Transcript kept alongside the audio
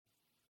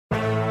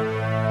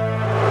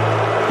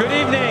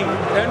Good evening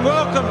and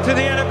welcome to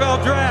the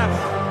NFL Draft.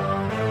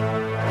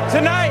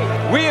 Tonight,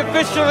 we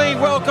officially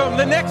welcome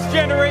the next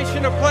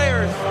generation of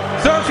players.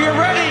 So if you're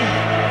ready,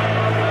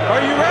 are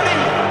you ready?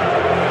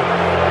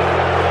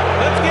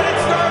 Let's get it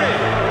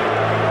started.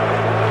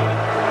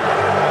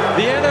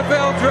 The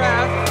NFL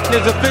Draft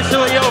is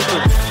officially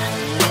open.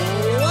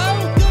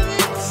 Welcome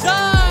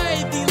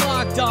inside the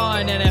Locked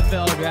On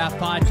NFL Draft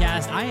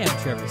Podcast. I am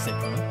Trevor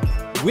Sickman.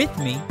 With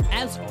me,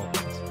 as always,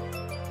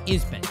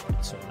 is Ben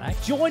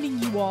Solak, joining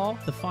you all,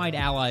 the fine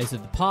allies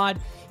of the pod,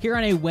 here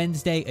on a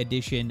Wednesday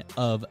edition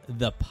of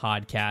the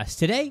podcast.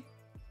 Today,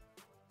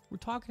 we're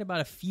talking about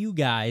a few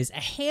guys,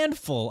 a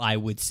handful, I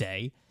would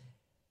say,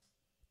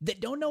 that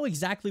don't know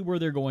exactly where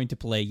they're going to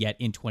play yet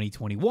in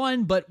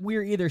 2021, but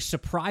we're either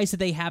surprised that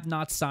they have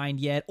not signed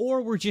yet,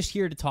 or we're just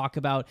here to talk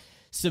about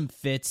some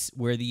fits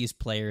where these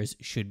players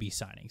should be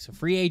signing. So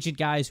free agent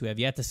guys who have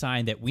yet to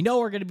sign that we know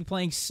are going to be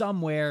playing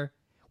somewhere.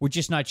 We're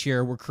just not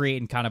sure. We're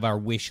creating kind of our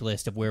wish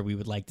list of where we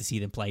would like to see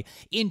them play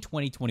in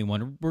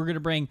 2021. We're going to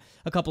bring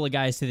a couple of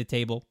guys to the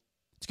table.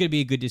 It's going to be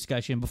a good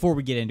discussion. Before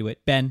we get into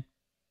it, Ben,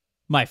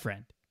 my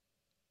friend,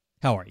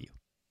 how are you?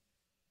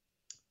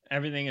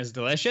 Everything is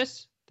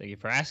delicious. Thank you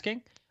for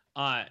asking.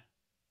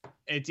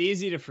 It's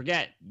easy to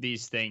forget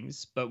these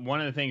things, but one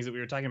of the things that we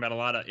were talking about a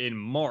lot in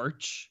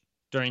March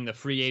during the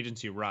free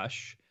agency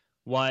rush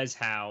was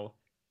how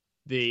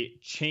the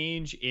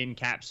change in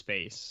cap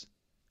space,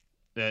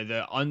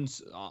 the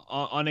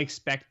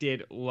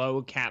unexpected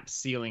low cap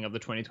ceiling of the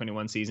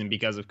 2021 season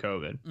because of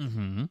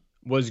COVID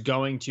was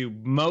going to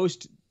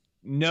most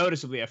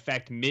noticeably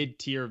affect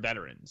mid-tier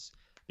veterans,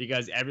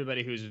 because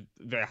everybody who's a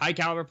very high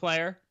caliber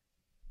player,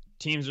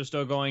 teams are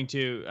still going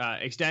to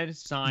extend,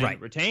 sign,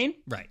 retain.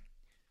 Right.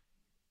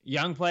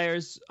 Young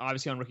players,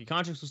 obviously on rookie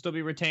contracts, will still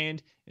be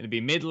retained. It'll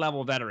be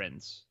mid-level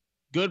veterans.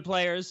 Good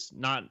players,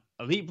 not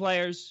elite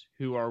players,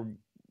 who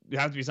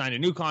have to be signed to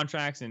new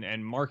contracts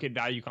and market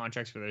value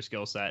contracts for their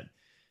skill set.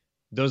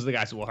 Those are the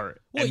guys that will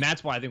hurt. Well, and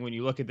that's why I think when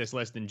you look at this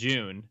list in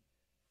June,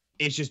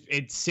 it's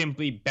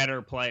simply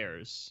better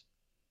players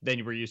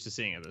than we're used to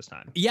seeing at this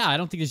time. Yeah, I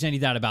don't think there's any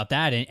doubt about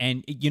that.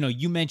 And you know,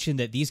 you mentioned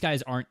that these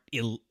guys aren't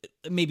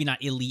maybe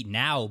not elite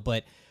now,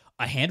 but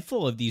a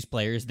handful of these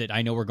players that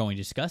I know we're going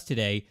to discuss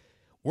today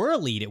were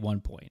elite at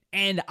one point.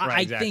 And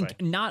I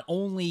think not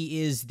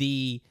only is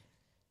I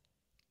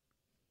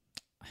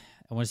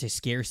want to say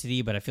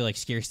scarcity, but I feel like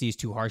scarcity is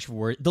too harsh for a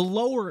word. The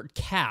lower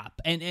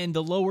cap and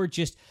the lower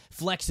just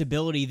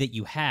flexibility that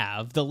you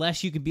have, the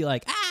less you can be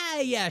like,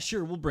 yeah,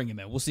 sure, we'll bring him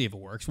in. We'll see if it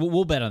works.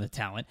 We'll bet on the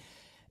talent.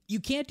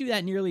 You can't do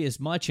that nearly as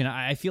much, and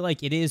I feel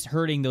like it is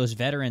hurting those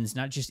veterans,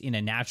 not just in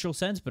a natural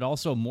sense, but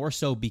also more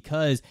so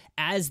because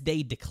as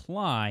they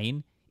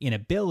decline in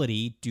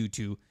ability due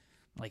to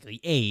likely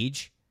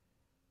age,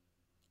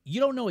 you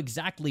don't know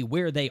exactly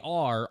where they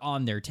are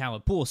on their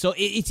talent pool. So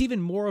it's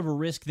even more of a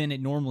risk than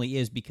it normally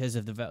is because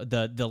of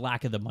the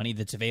lack of the money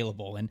that's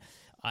available. And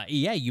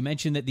you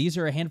mentioned that these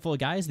are a handful of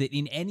guys that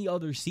in any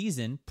other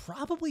season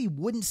probably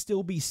wouldn't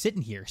still be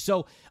sitting here.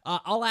 So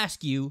I'll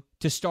ask you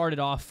to start it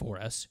off for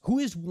us. Who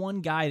is one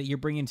guy that you're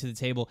bringing to the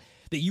table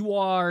that you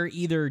are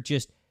either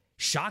just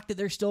shocked that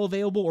they're still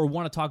available or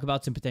want to talk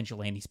about some potential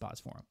landing spots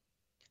for them?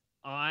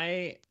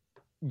 I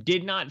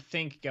did not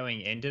think going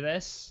into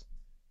this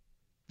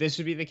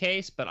would be the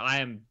case, but I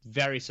am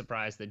very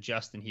surprised that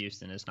Justin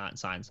Houston is not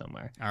signed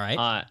somewhere. All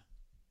right.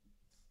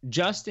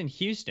 Justin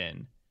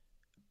Houston,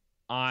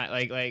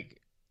 I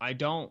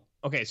don't.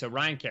 Okay, so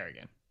Ryan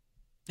Kerrigan,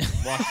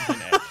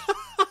 Washington Edge.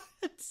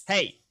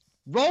 Hey,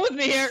 roll with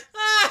me here.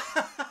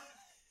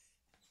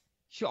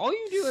 All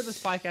you do with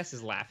this podcast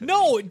is laugh at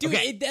me. Dude,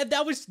 okay.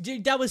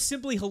 that was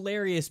simply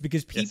hilarious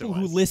because people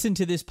who listen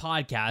to this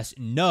podcast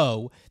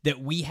know that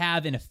we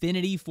have an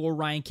affinity for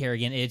Ryan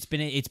Kerrigan. It's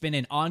been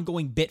an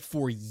ongoing bit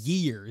for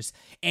years,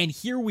 and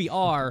here we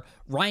are.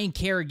 Ryan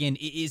Kerrigan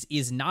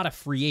is not a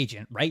free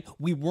agent, right?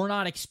 We were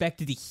not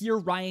expected to hear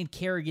Ryan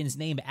Kerrigan's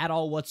name at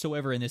all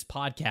whatsoever in this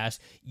podcast.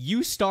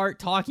 You start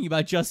talking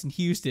about Justin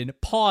Houston,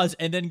 pause,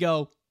 and then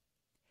go,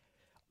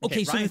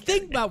 okay, so the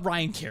thing about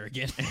Ryan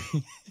Kerrigan...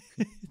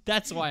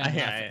 That's why I'm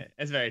laughing.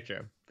 It's very true.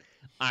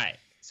 All right,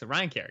 so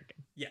Ryan Kerrigan.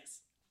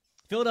 Yes.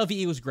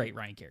 Philadelphia Eagles great,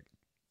 Ryan Kerrigan.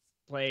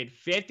 Played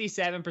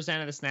 57%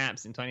 of the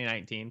snaps in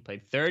 2019,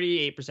 played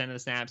 38% of the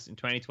snaps in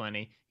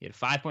 2020. He had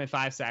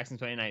 5.5 sacks in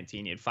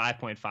 2019. He had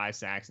 5.5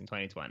 sacks in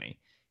 2020.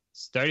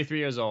 He's 33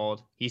 years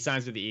old. He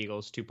signs with the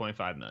Eagles,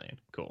 $2.5 million.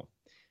 Cool.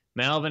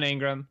 Melvin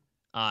Ingram,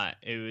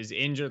 it was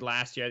injured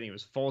last year. I think he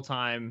was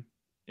full-time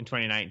in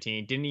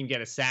 2019. Didn't even get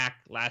a sack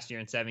last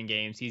year in 7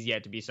 games. He's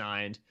yet to be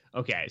signed.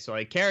 Okay, so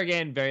like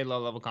Kerrigan, very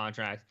low-level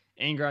contract.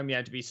 Ingram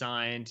yet to be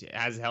signed,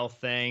 has a health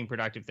thing,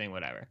 productive thing,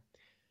 whatever.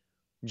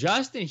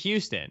 Justin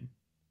Houston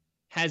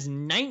has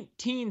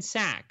 19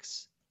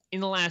 sacks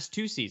in the last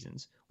 2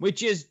 seasons,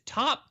 which is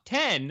top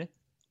 10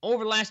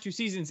 over the last 2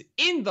 seasons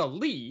in the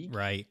league.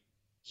 Right.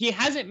 He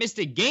hasn't missed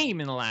a game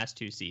in the last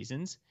 2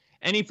 seasons,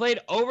 and he played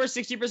over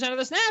 60% of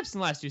the snaps in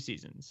the last 2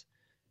 seasons.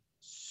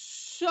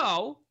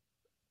 So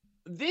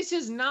this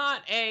is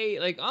not a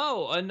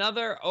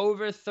another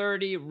over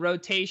 30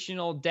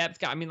 rotational depth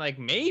guy. I mean,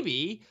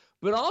 maybe,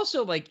 but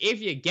also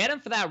if you get him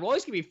for that role,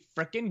 he's gonna be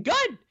freaking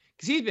good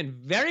because he's been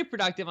very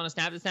productive on a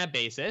snap-to-snap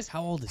basis.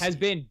 How old is has he?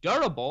 been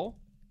durable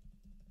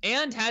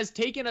and has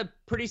taken a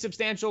pretty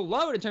substantial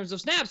load in terms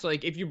of snaps. So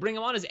if you bring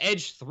him on as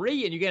edge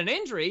 3 and you get an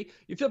injury,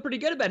 you feel pretty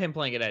good about him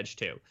playing at edge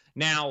 2.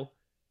 Now,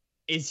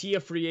 is he a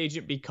free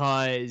agent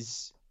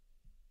because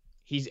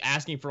he's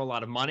asking for a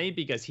lot of money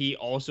because he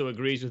also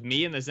agrees with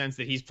me in the sense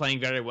that he's playing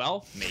very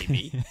well?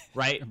 Maybe,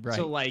 right? Right.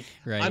 So, right.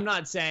 I'm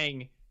not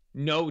saying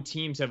no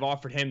teams have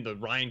offered him the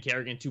Ryan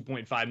Kerrigan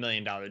 $2.5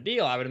 million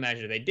deal. I would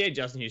imagine if they did,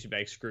 Justin Houston would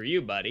be like, screw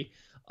you, buddy.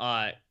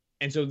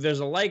 And so there's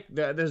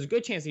a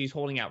good chance that he's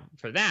holding out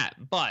for that.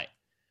 But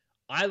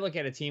I look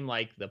at a team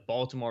like the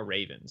Baltimore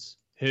Ravens,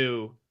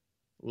 who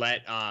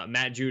let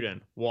Matt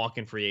Judon walk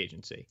in free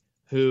agency,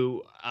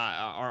 who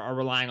are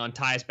relying on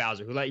Tyus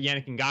Bowser, who let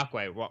Yannick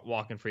Ngakoue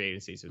walk in free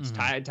agency. So it's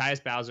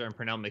Tyus Bowser and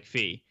Pernell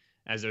McPhee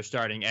as their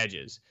starting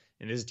edges.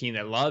 And this is a team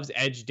that loves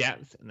edge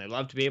depth, and they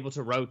love to be able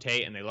to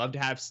rotate, and they love to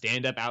have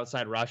stand-up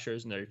outside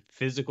rushers, and they're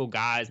physical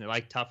guys, and they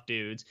like tough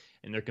dudes,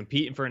 and they're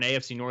competing for an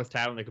AFC North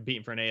title, and they're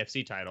competing for an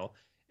AFC title.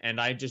 And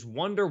I just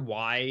wonder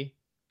why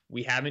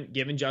we haven't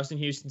given Justin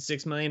Houston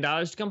 $6 million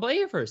to come play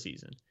here for a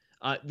season.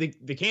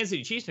 The Kansas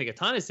City Chiefs make a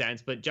ton of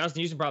sense, but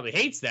Justin Houston probably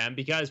hates them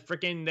because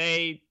freaking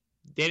they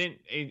didn't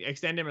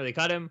extend him or they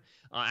cut him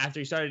after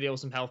he started to deal with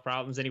some health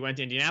problems. And he went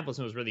to Indianapolis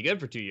and was really good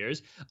for 2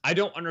 years. I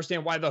don't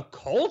understand why the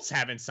Colts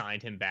haven't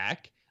signed him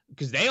back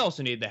because they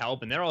also need the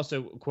help and they're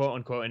also quote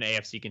unquote an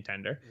AFC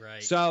contender.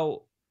 Right.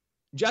 So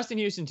Justin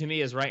Houston to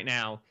me is right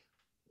now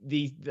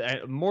the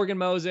Morgan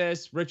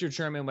Moses, Richard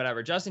Sherman,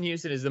 whatever. Justin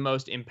Houston is the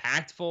most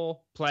impactful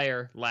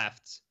player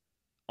left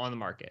on the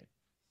market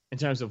in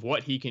terms of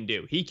what he can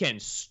do. He can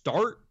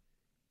start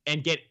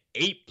and get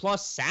 8+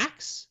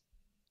 sacks.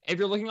 If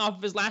you're looking off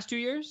of his last 2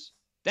 years,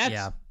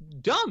 that's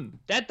dumb.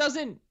 That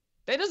doesn't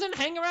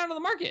hang around on the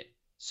market.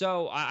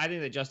 So I think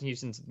that Justin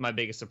Houston's my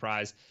biggest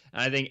surprise.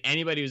 And I think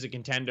anybody who's a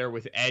contender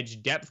with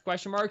edge depth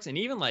question marks and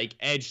even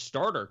edge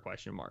starter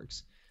question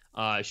marks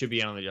should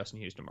be on the Justin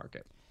Houston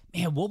market.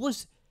 Man, what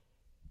was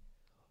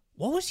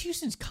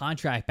Houston's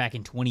contract back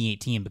in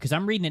 2018? Because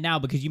I'm reading it now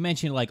because you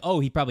mentioned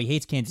he probably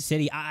hates Kansas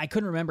City. I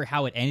couldn't remember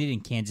how it ended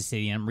in Kansas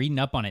City, and I'm reading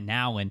up on it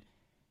now, and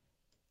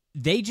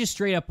they just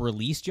straight up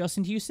released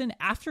Justin Houston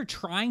after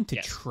trying to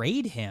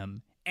trade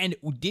him and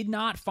did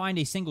not find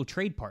a single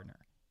trade partner.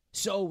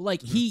 So,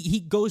 he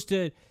goes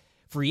to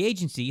free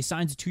agency,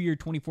 signs a 2-year,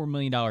 $24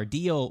 million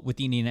deal with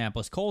the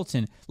Indianapolis Colts,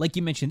 and like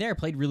you mentioned there,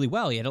 played really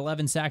well. He had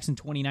 11 sacks in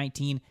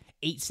 2019,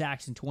 8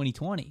 sacks in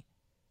 2020.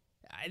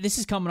 This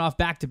is coming off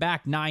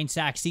back-to-back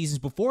 9-sack seasons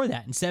before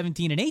that in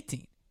 17 and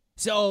 18.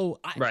 So,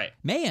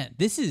 man,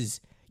 this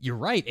is... You're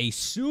right, a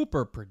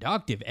super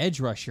productive edge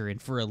rusher,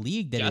 and for a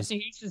league that Justin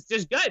Houston's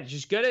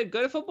just good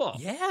at football.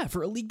 Yeah,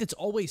 for a league that's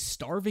always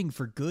starving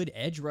for good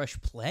edge rush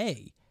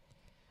play.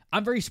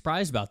 I'm very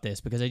surprised about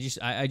this because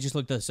I just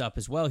looked this up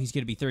as well. He's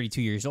going to be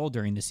 32 years old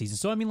during the season.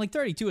 So,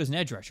 32 as an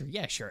edge rusher.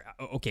 Yeah, sure.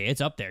 Okay,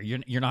 it's up there.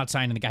 You're not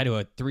signing the guy to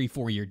a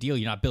 3-4 year deal.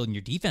 You're not building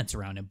your defense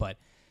around him, but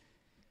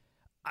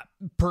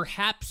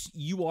perhaps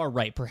you are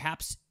right.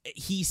 Perhaps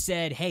he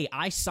said, hey,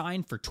 I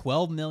signed for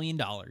 $12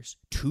 million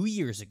 2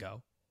 years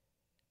ago.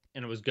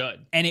 And it was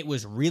good. And it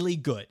was really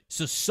good.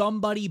 So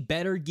somebody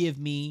better give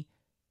me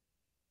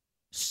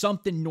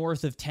something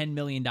north of $10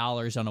 million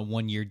on a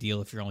 1-year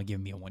deal if you're only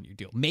giving me a 1-year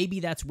deal. Maybe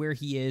that's where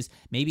he is.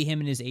 Maybe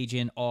him and his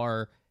agent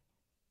are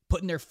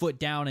putting their foot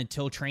down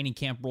until training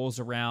camp rolls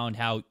around.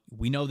 How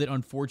we know that,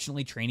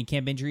 unfortunately, training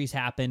camp injuries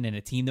happen, and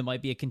a team that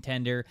might be a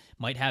contender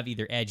might have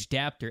either edge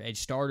depth or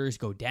edge starters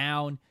go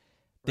down.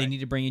 They need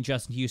to bring in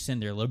Justin Houston.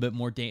 They're a little bit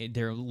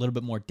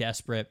more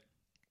desperate.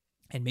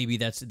 And maybe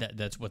that's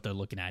what they're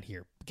looking at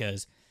here,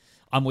 because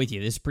I'm with you.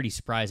 This is pretty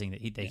surprising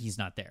that he's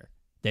not there.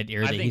 I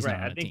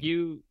think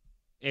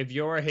if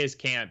you're his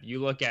camp, you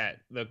look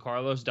at the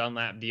Carlos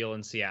Dunlap deal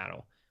in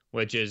Seattle,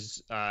 which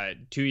is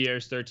 2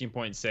 years,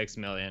 $13.6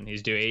 million.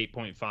 He's due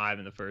 8.5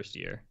 in the first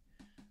year.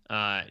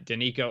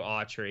 Danico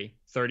Autry,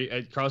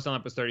 30. Carlos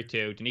Dunlap was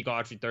 32. Danico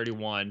Autry,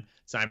 31.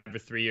 Signed for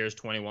 3 years,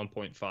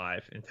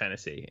 21.5 in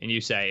Tennessee. And you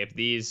say if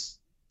these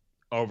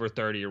over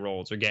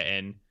 30-year-olds are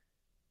getting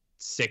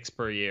 6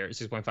 per year,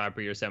 6.5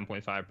 per year,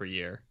 7.5 per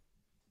year,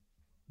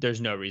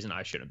 there's no reason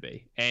I shouldn't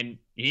be. And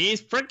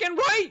he's freaking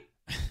right.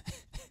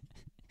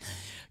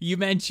 You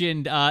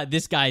mentioned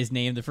this guy's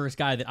name, the first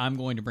guy that I'm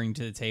going to bring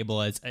to the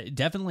table as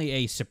definitely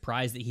a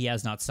surprise that he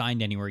has not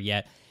signed anywhere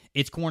yet.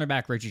 It's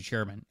cornerback Richard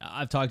Sherman.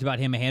 I've talked about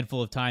him a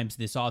handful of times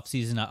this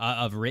offseason.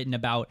 I've written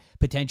about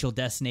potential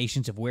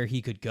destinations of where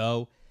he could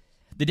go.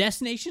 The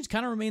destinations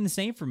kind of remain the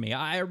same for me.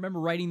 I remember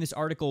writing this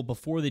article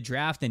before the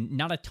draft, and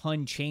not a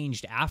ton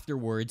changed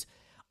afterwards.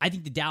 I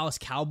think the Dallas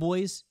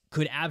Cowboys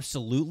could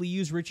absolutely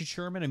use Richard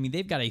Sherman. I mean,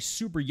 they've got a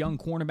super young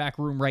cornerback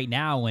room right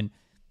now, and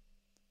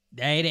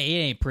It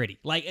ain't pretty.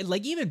 Like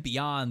even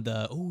beyond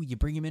you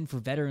bring him in for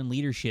veteran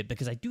leadership,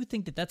 because I do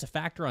think that that's a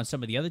factor on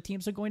some of the other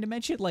teams I'm going to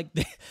mention. Like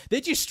they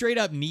just straight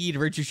up need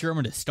Richard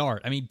Sherman to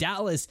start. I mean,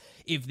 Dallas,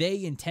 if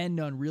they intend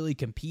on really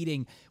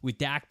competing with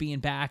Dak being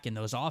back and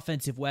those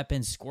offensive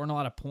weapons, scoring a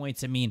lot of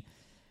points, I mean,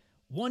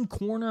 one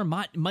corner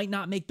might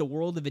not make the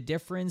world of a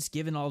difference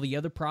given all the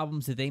other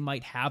problems that they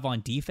might have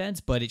on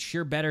defense, but it's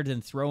sure better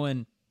than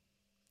throwing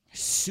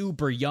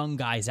super young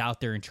guys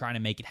out there and trying to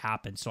make it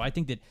happen. So I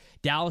think that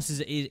Dallas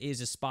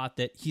is a spot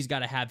that he's got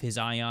to have his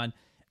eye on.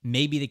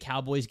 Maybe the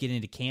Cowboys get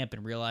into camp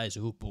and realize,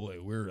 oh boy,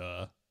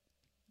 we're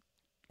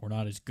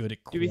not as good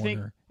at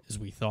corner as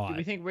we thought. Do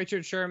we think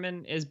Richard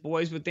Sherman is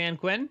boys with Dan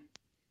Quinn?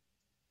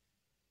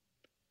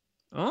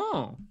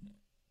 Oh,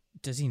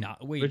 does he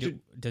not?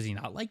 Wait, does he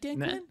not like Dan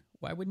Quinn?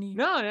 Why wouldn't he?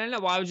 No.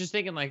 Well, I was just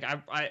thinking, like,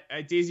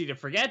 it's easy to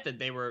forget that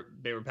they were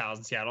pals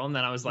in Seattle, and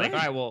then I was like, all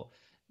right, well,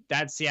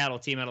 that Seattle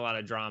team had a lot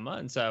of drama,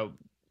 and so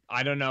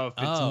I don't know if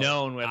it's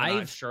known whether or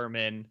not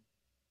Sherman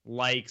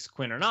likes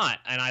Quinn or not.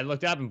 And I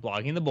looked up in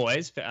Blogging the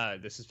Boys.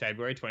 This is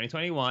February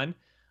 2021.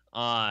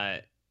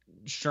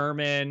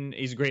 Sherman,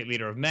 he's a great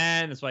leader of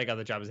men. That's why he got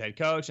the job as head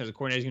coach. As a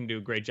coordinator, he's going to do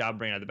a great job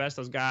bringing out the best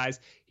of those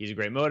guys. He's a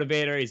great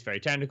motivator. He's very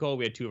technical.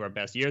 We had 2 of our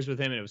best years with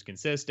him, and it was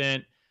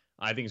consistent.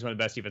 I think he's one of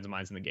the best defensive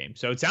minds in the game.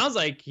 So it sounds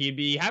like he'd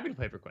be happy to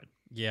play for Quinn.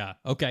 Yeah.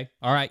 Okay.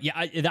 All right. Yeah.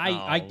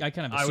 I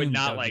kind of assumed I would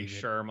not like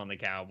Sherm on the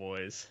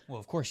Cowboys. Well,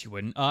 of course you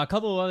wouldn't. A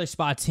couple of other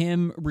spots.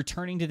 Him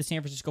returning to the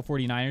San Francisco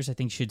 49ers, I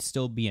think, should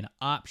still be an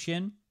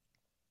option.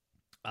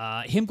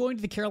 Him going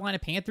to the Carolina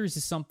Panthers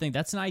is something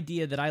that's an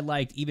idea that I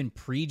liked even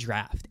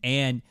pre-draft.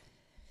 And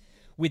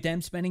with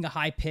them spending a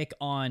high pick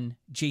on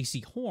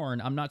J.C.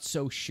 Horn, I'm not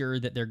so sure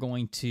that they're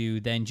going to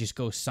then just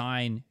go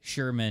sign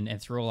Sherman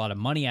and throw a lot of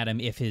money at him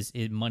if his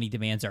money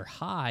demands are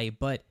high.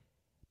 But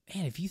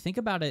man, if you think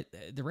about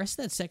it, the rest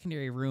of that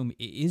secondary room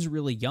is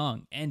really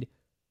young. And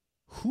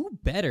who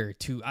better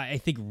to, I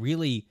think,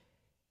 really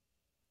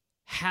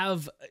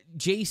have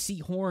J.C.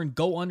 Horn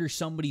go under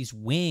somebody's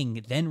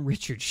wing than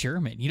Richard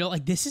Sherman? You know,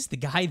 like, this is the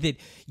guy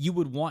that you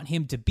would want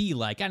him to be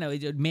like. I know,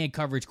 man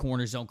coverage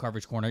corner, zone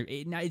coverage corner,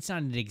 it's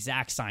not an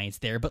exact science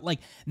there, but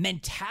like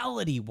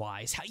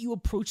mentality-wise, how you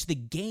approach the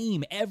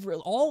game,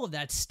 all of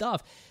that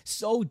stuff,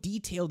 so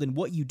detailed in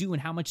what you do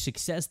and how much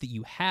success that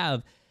you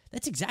have.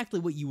 That's exactly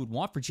what you would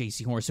want for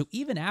J.C. Horn. So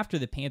even after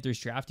the Panthers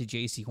drafted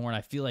J.C. Horn,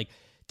 I feel like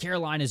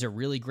Carolina is a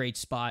really great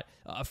spot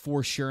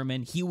for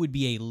Sherman. He would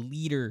be a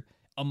leader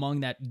among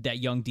that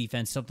young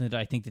defense, something that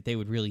I think that they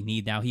would really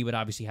need. Now, he would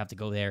obviously have to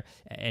go there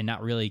and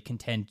not really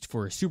contend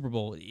for a Super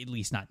Bowl, at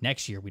least not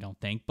next year, we don't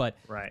think. But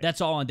That's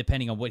all on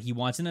depending on what he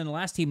wants. And then the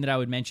last team that I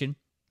would mention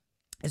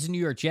is the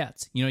New York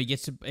Jets. You know,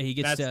 that's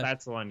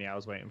the one, I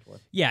was waiting for.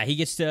 Yeah, he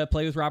gets to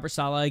play with Robert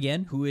Saleh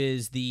again, who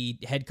is the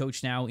head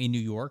coach now in New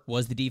York,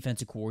 was the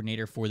defensive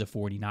coordinator for the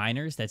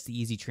 49ers. That's the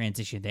easy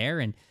transition there.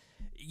 And,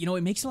 you know,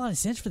 it makes a lot of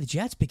sense for the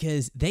Jets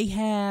because they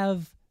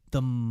have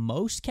the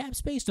most cap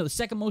space, the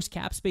second most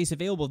cap space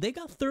available. They've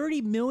got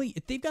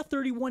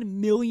 $31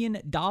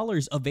 million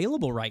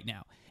available right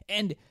now.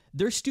 And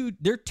their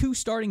 2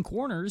 starting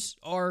corners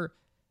are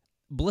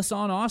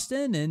Blisson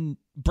Austin and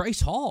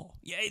Bryce Hall.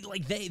 Yeah,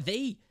 like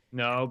they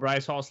No,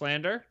 Bryce Hall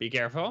slander. Be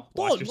careful.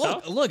 Watch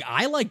yourself. Look,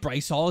 I like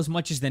Bryce Hall as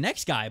much as the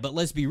next guy, but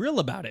let's be real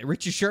about it.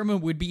 Richard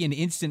Sherman would be an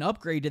instant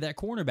upgrade to that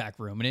cornerback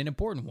room and an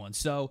important one.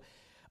 So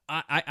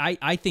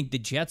I think the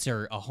Jets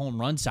are a home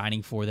run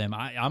signing for them.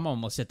 I'm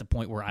almost at the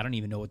point where I don't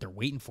even know what they're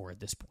waiting for at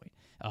this point.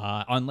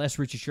 Unless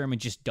Richard Sherman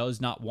just does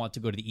not want to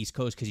go to the East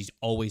Coast because he's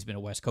always been a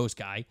West Coast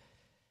guy.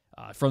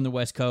 From the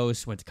West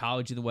Coast, went to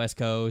college in the West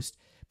Coast,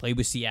 played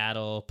with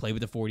Seattle, played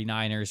with the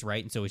 49ers,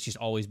 right? And so it's just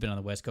always been on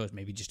the West Coast.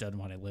 Maybe he just doesn't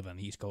want to live on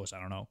the East Coast. I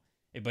don't know.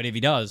 But if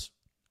he does,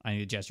 I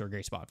think the Jets are a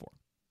great spot for him.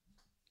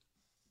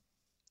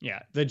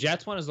 Yeah, the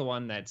Jets one is the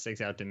one that sticks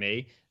out to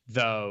me,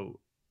 though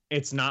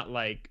it's not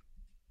like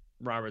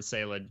Robert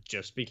Saleh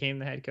just became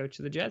the head coach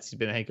of the Jets. He's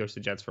been the head coach of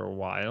the Jets for a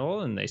while,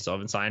 and they still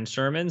haven't signed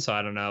Sherman, so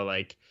I don't know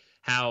like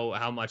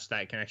how much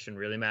that connection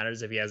really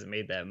matters if he hasn't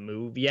made that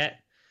move yet.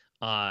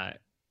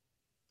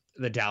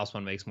 The Dallas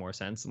one makes more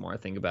sense the more I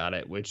think about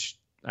it, which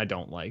I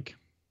don't like.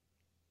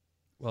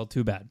 Well,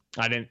 too bad.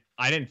 I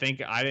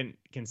didn't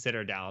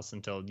consider Dallas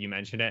until you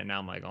mentioned it, and now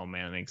I'm like, oh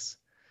man, it makes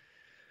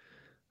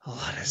a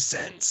lot of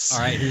sense. All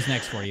right, who's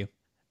next for you?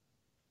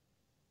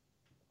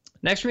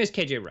 Next for me is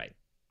KJ Wright.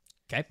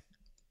 Okay.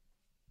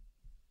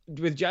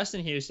 With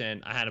Justin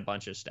Houston, I had a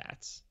bunch of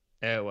stats.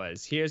 It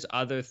was, here's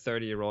other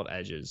 30-year-old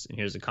edges, and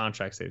here's the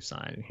contracts they've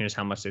signed, and here's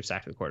how much they've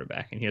sacked the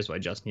quarterback, and here's why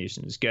Justin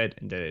Houston is good,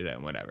 and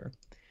and whatever.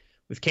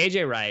 With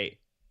KJ Wright,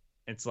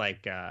 it's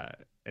like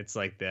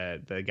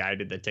the guy who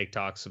did the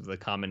TikToks of the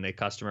common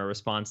customer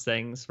response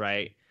things,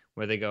 right?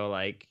 Where they go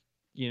like,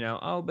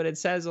 oh, but it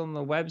says on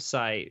the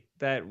website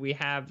that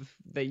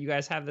you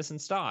guys have this in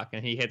stock,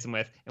 and he hits him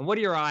with, and what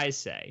do your eyes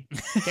say?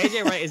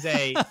 KJ Wright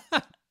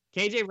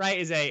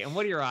is a, and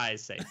what do your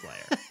eyes say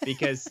player?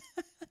 Because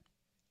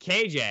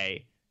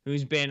KJ,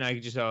 who's been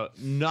like just a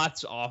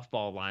nuts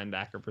off-ball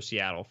linebacker for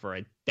Seattle for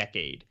a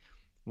decade,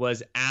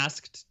 was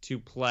asked to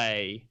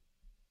play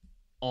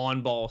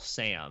on-ball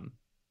Sam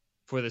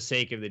for the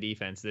sake of the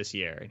defense this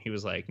year? And he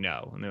was like,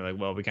 no. And they're like,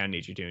 well, we kind of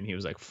need you to. And he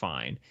was like,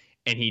 fine.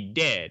 And he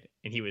did.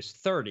 And he was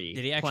 30.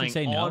 Did he actually playing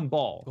say no? on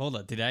ball. Hold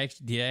on. Did I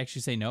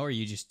actually say no, or are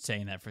you just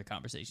saying that for the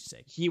conversation's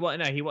sake? He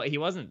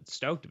wasn't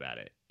stoked about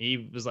it.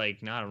 He was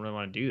like, no, I don't really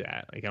want to do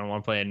that. Like, I don't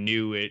want to play a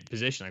new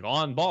position, like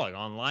on ball, like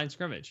on line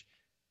scrimmage.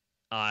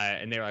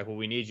 And they were like, well,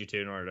 we need you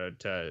to in order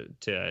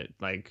to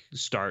like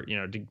start,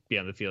 to be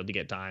on the field to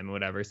get time or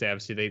whatever. So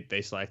obviously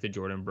they selected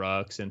Jordan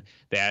Brooks, and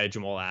they added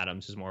Jamal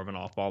Adams, who's more of an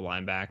off-ball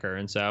linebacker.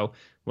 And so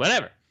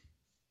whatever.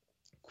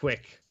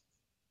 Quick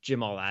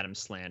Jamal Adams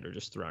slander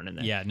just thrown in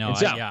there. Yeah, no,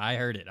 I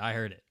heard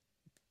it.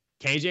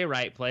 KJ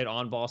Wright played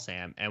on ball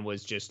Sam and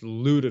was just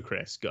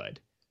ludicrous good.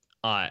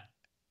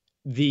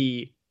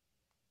 The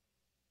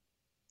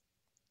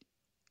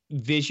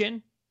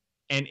vision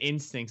and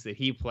instincts that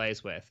he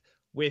plays with,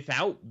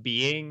 without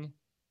being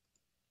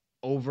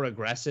over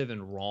aggressive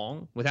and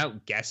wrong,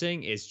 without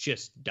guessing, is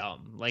just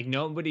dumb. Like,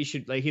 nobody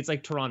should, like, it's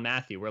like Tyrann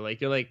Mathieu,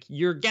 where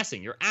you're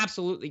guessing, you're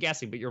absolutely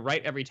guessing, but you're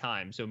right every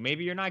time. So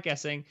maybe you're not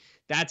guessing.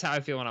 That's how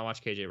I feel when I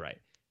watch KJ Wright.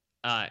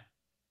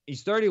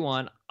 He's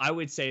 31. I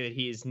would say that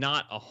he is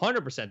not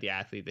 100% the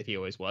athlete that he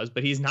always was,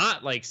 but he's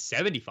not like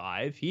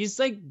 75. He's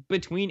like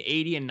between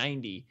 80 and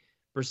 90%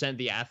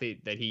 the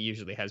athlete that he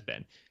usually has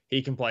been.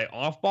 He can play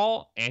off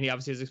ball, and he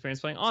obviously has experience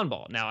playing on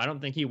ball. Now, I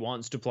don't think he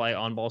wants to play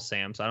on ball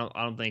Sam, so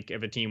I don't think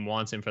if a team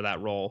wants him for that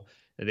role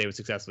that they would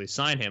successfully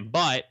sign him.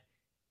 But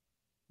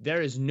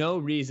there is no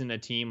reason a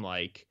team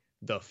like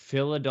the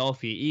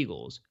Philadelphia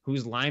Eagles,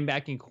 whose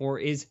linebacking core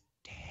is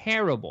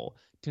terrible,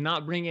 to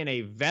not bring in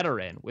a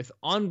veteran with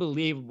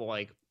unbelievable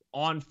like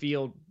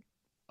on-field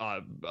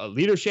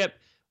leadership,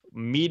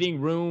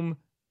 meeting room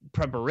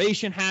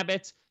preparation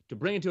habits, to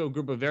bring it to a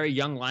group of very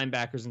young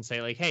linebackers and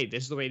say, like, hey,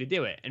 this is the way to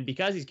do it. And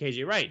because he's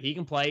KJ Wright, he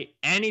can play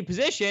any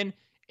position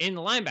in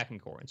the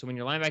linebacking core. And so when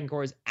your linebacking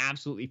core is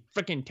absolutely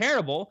freaking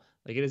terrible,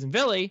 like it is in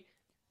Philly,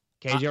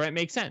 KJ Wright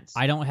makes sense.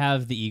 I don't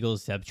have the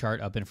Eagles depth chart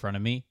up in front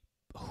of me.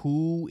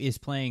 Who is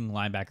playing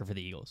linebacker for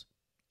the Eagles?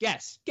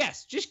 Guess.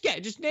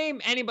 Just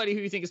name anybody who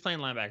you think is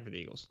playing linebacker for the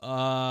Eagles.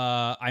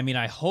 I mean,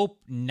 I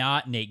hope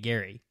not Nate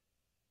Gary.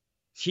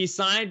 He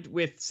signed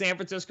with San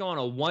Francisco on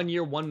a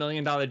 1-year, $1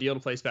 million deal to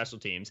play special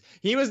teams.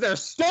 He was their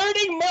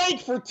starting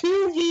Mike for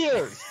 2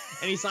 years,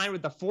 and he signed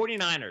with the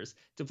 49ers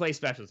to play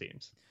special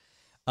teams.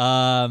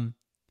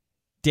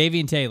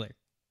 Davian Taylor.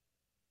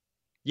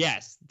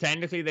 Yes,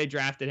 technically they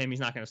drafted him.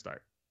 He's not going to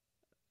start.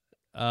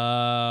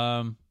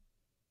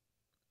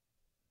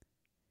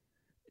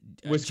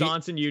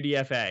 Wisconsin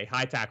UDFA,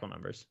 high tackle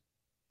numbers.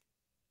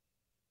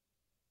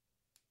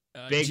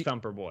 Big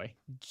thumper boy.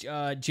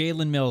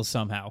 Jalen Mills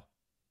somehow.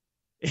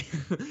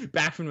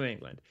 Back from New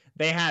England.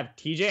 They have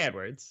TJ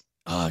Edwards.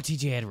 Oh,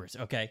 TJ Edwards.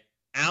 Okay.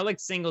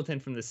 Alex Singleton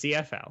from the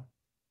CFL.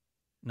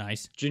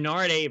 Nice.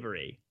 Jannard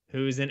Avery,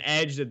 who's an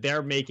edge that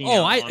they're making.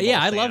 Oh,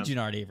 I love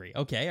Jannard Avery.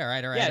 Okay, all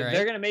right.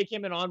 They're going to make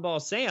him an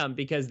on-ball Sam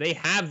because they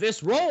have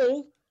this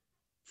role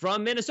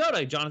from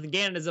Minnesota. Jonathan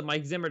Gannon is a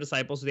Mike Zimmer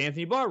disciple, so the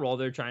Anthony Barr role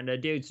they're trying to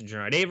do. So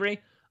Jannard Avery.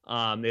 They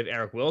have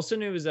Eric Wilson,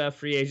 who is a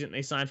free agent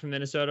they signed from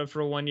Minnesota for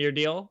a 1-year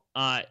deal.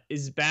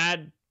 Is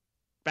bad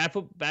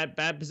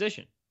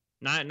position.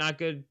 Not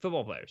good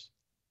football players.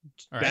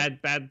 Bad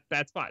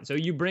spot. So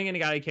you bring in a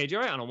guy like KJ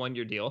Wright on a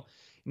 1-year deal.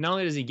 Not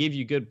only does he give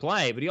you good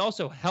play, but he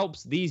also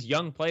helps these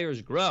young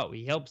players grow.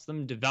 He helps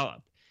them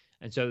develop.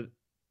 And so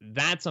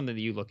that's something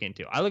that you look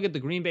into. I look at the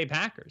Green Bay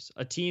Packers,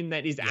 a team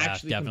that is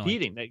actually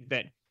competing.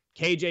 That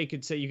KJ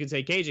could say, you could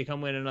say, KJ, come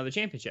win another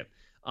championship.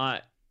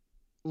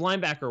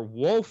 Linebacker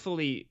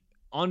woefully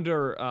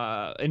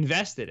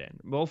invested in,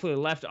 woefully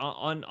left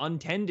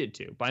untended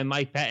to by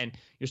Mike Pettin.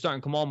 You're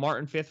starting Kamal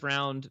Martin, 5th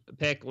round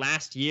pick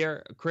last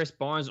year. Chris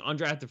Barnes,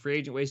 undrafted free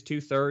agent, weighs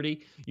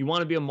 230. You want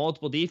to be a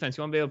multiple defense.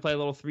 You want to be able to play a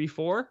little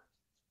 3-4.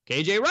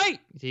 KJ Wright,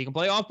 he can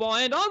play off ball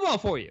and on ball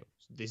for you.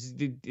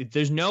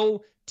 There's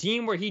no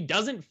team where he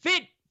doesn't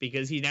fit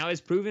because he now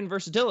has proven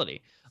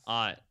versatility.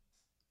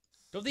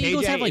 Don't the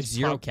Eagles have like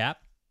zero cap?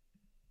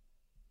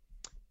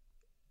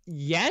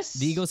 Yes.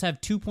 The Eagles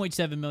have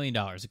 $2.7 million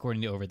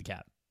according to Over the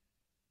Cap.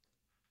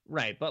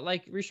 Right, but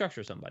like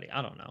restructure somebody.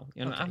 I don't know.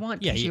 Okay. I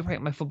want KJ Wright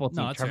on my football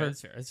team. No, Trevor.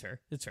 That's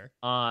fair.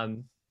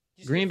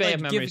 Green Bay,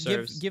 if memory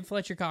serves, give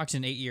Fletcher Cox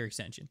an 8-year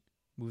extension.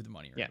 Move the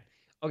money around. Yeah.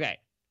 Okay.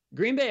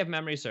 Green Bay, if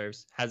memory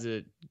serves, has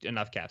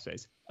enough cap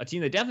space. A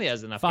team that definitely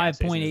has enough cap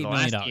space.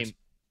 $5.8 million.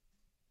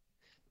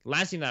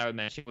 Last team that I would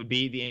mention would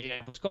be the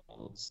Indianapolis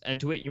Colts. And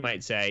to it, you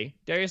might say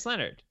Darius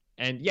Leonard.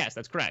 And yes,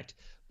 that's correct.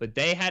 But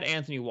they had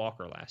Anthony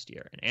Walker last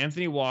year. And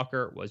Anthony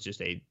Walker was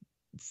just a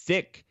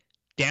thick,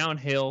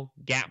 downhill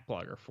gap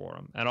plugger for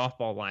him, an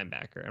off-ball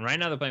linebacker. And right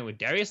now they're playing with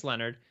Darius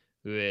Leonard,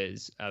 who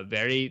is a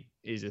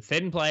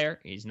thin player.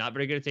 He's not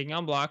very good at taking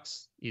on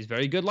blocks. He's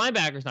very good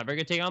linebacker. He's not very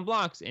good at taking on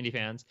blocks, Indy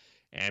fans.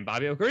 And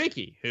Bobby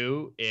Okereke,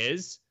 who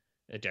is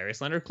a Darius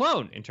Leonard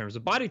clone in terms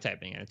of body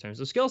typing and in terms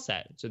of skill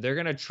set. So they're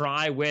going to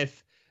try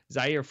with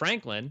Zaire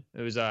Franklin,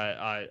 who was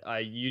a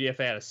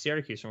UDFA out of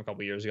Syracuse from a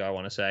couple years ago, I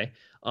want to say.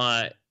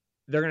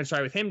 They're going to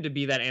try with him to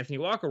be that Anthony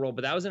Walker role,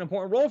 but that was an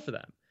important role for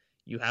them.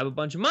 You have a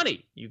bunch of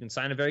money. You can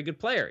sign a very good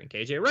player in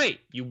KJ Wright.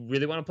 You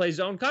really want to play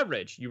zone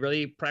coverage. You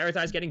really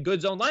prioritize getting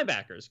good zone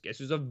linebackers. Guess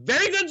who's a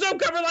very good zone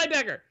cover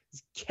linebacker?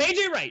 It's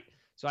KJ Wright.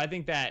 So I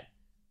think that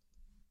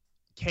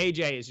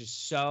KJ is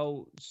just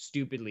so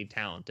stupidly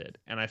talented.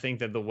 And I think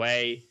that the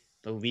way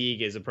the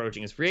league is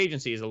approaching his free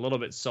agency is a little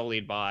bit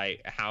sullied by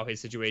how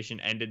his situation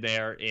ended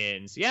there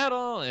in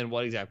Seattle and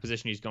what exact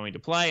position he's going to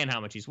play and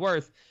how much he's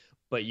worth.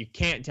 But you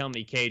can't tell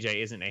me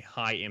KJ isn't a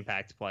high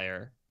impact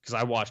player, because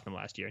I watched him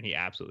last year and he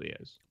absolutely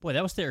is. Boy,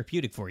 that was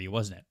therapeutic for you,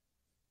 wasn't it?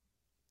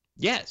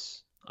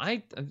 Yes.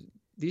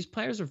 These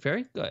players are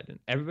very good and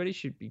everybody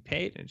should be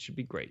paid and it should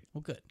be great.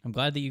 Well, good. I'm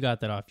glad that you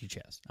got that off your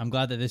chest. I'm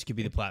glad that this could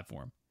be the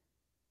platform.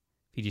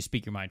 If you just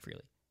speak your mind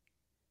freely.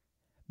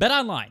 Bet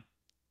Online.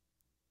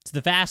 It's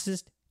the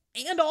fastest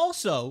and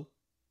also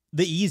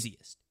the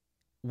easiest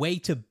way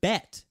to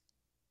bet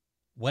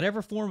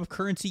whatever form of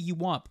currency you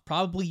want.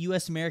 Probably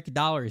U.S. American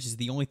dollars is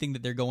the only thing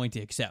that they're going to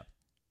accept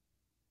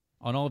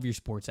on all of your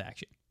sports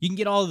action. You can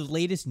get all of the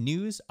latest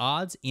news,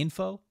 odds,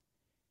 info,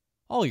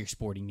 all your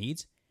sporting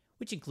needs,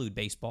 which include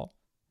baseball,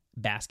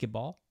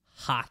 basketball,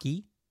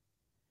 hockey,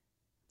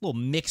 little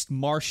mixed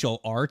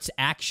martial arts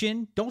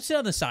action. Don't sit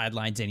on the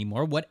sidelines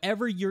anymore.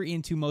 Whatever you're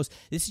into most,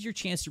 this is your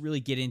chance to really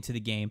get into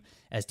the game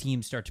as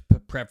teams start to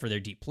prep for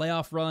their deep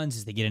playoff runs,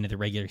 as they get into the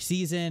regular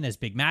season, as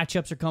big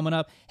matchups are coming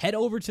up. Head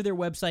over to their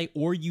website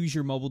or use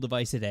your mobile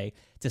device today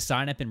to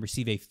sign up and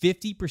receive a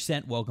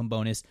 50% welcome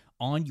bonus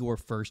on your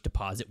first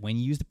deposit when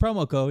you use the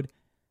promo code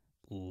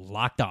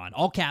LOCKED ON.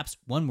 All caps,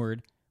 one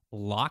word,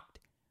 LOCKED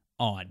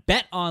ON.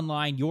 Bet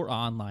Online, your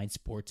online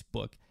sports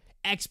book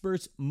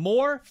experts.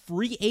 More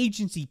free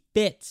agency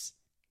bits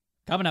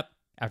coming up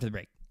after the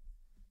break.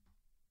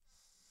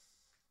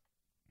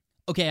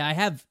 Okay, I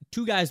have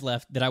two guys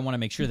left that I want to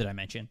make sure that I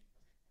mention.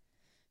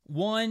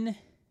 One,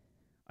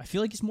 I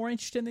feel like he's more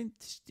interested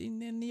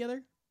than the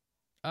other.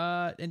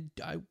 And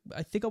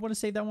I think I want to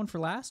save that one for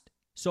last.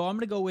 So I'm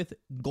going to go with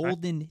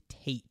Golden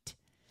Tate.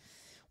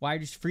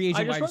 Free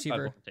agent wide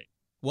receiver.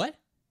 What?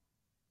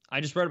 I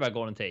just read about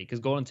Golden Tate because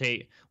Golden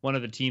Tate, one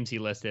of the teams he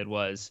listed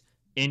was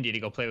Indy to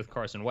go play with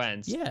Carson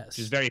Wentz. Yes. Which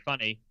is very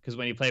funny because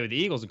when he played with the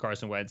Eagles and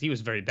Carson Wentz, he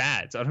was very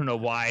bad. So I don't know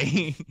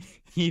why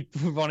he'd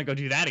want to go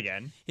do that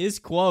again. His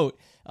quote,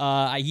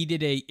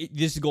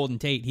 this is Golden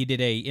Tate. He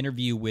did a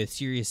interview with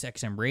Sirius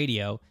XM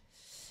Radio.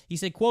 He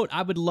said, quote,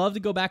 "I would love to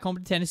go back home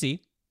to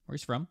Tennessee," where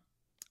he's from.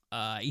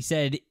 He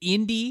said,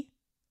 "Indy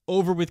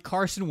over with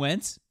Carson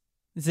Wentz."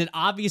 He said,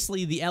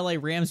 "Obviously the LA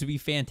Rams would be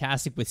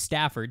fantastic with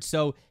Stafford."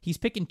 So he's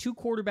picking two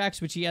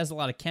quarterbacks, which he has a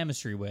lot of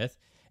chemistry with.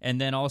 And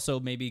then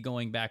also maybe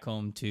going back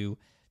home to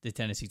the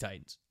Tennessee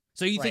Titans.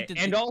 So you think that...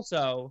 And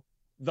also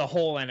the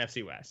whole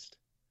NFC West.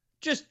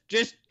 Just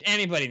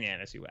anybody in the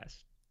NFC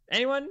West.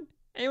 Anyone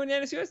in the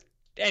NFC West?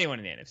 Anyone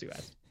in the NFC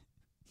West.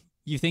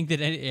 You think that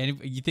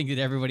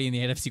everybody in the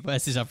NFC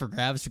West is up for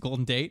grabs for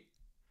Golden Tate?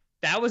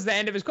 That was the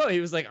end of his quote. He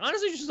was like,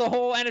 honestly, just the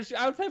whole NFC.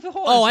 I would play for the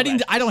whole Oh, NFC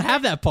West. I don't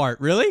have that part.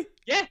 Really?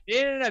 Yeah.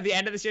 No. The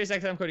end of the Sirius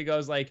XM quote, he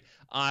goes like,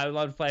 I would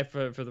love to play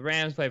for the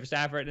Rams, play for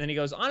Stafford. And then he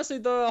goes, honestly,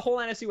 the whole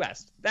NFC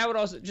West. That would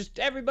also, just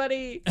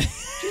everybody,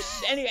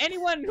 just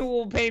anyone who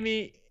will pay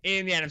me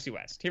in the NFC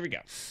West. Here we go.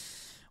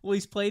 Well,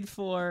 he's played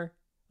for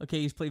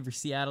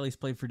Seattle. He's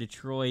played for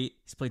Detroit.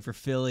 He's played for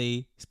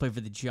Philly. He's played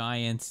for the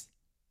Giants.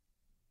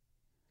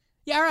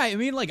 Yeah, all right. I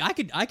mean, like,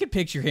 I could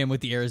picture him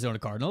with the Arizona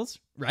Cardinals,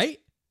 right?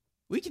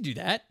 We could do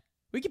that.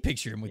 We could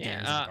picture him with the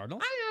Arizona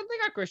Cardinals. They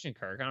got Christian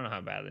Kirk. I don't know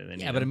how badly they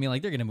need him. But I mean,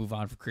 like, they're going to move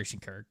on for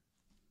Christian Kirk.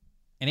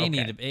 And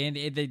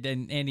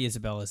Andy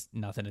Isabella is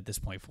nothing at this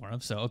point for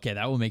him. So, okay,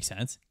 that will make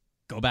sense.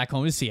 Go back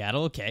home to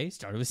Seattle. Okay,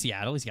 started with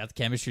Seattle. He's got the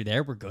chemistry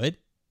there. We're good.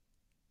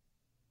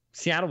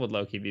 Seattle would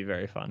low-key be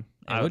very fun.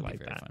 I would like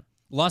that. Fun.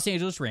 Los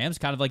Angeles Rams,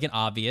 kind of like an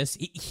obvious.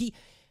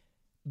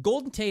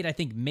 Golden Tate, I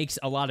think, makes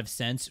a lot of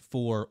sense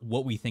for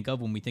what we think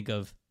of when we think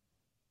of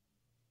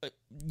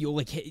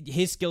like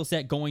his skill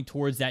set going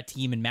towards that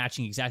team and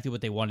matching exactly what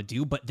they want to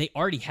do, but they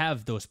already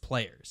have those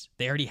players.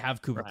 They already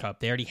have Cooper Kupp.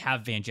 They already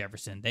have Van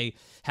Jefferson. They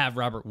have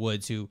Robert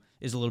Woods, who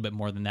is a little bit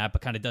more than that,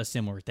 but kind of does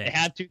similar things. They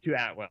have Tutu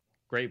Atwell.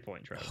 Great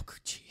point, Trevor. Oh,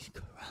 geez,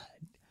 God.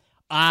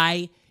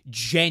 I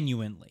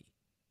genuinely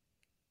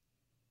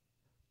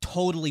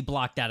totally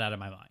blocked that out of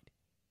my mind.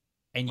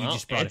 And you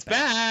just brought it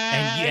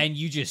back. And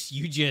you just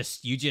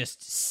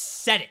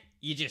said it.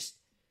 You just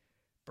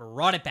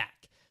brought it back.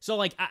 So,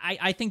 like,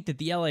 I think that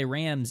the LA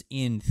Rams,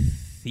 in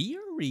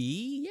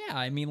theory, yeah,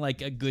 I mean,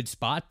 like, a good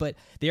spot, but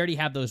they already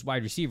have those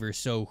wide receivers,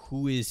 so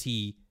who is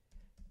he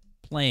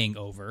playing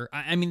over?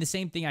 I mean, the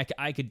same thing, I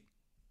could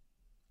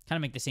kind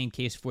of make the same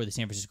case for the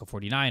San Francisco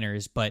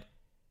 49ers, but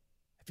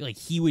I feel like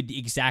he would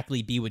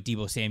exactly be what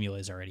Deebo Samuel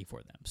is already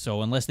for them.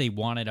 So, unless they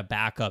wanted a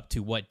backup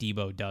to what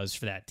Deebo does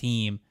for that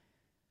team,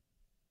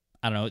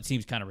 I don't know, it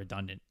seems kind of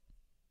redundant.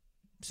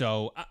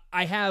 So,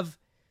 I have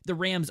the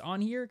Rams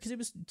on here because it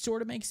was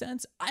sort of makes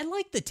sense. I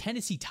like the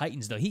Tennessee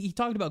Titans, though. He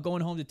talked about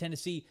going home to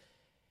Tennessee.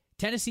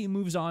 Tennessee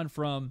moves on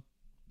from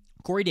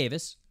Corey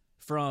Davis,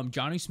 from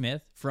Jonnu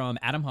Smith, from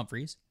Adam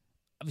Humphries.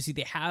 Obviously,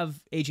 they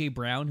have A.J.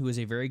 Brown, who is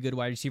a very good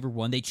wide receiver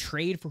one. They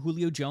trade for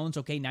Julio Jones.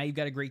 Okay, now you've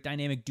got a great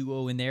dynamic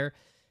duo in there.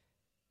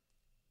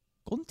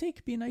 Golden Tate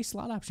could be a nice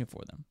slot option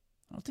for them.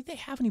 I don't think they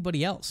have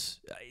anybody else.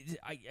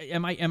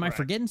 Am I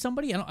forgetting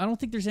somebody? I don't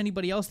think there's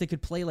anybody else that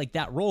could play like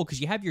that role,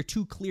 because you have your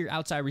two clear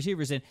outside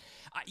receivers, and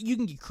you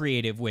can get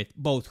creative with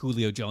both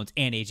Julio Jones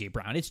and A.J.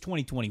 Brown. It's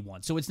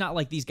 2021, so it's not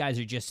like these guys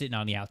are just sitting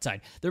on the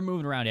outside. They're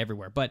moving around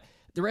everywhere. But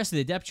the rest of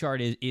the depth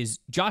chart is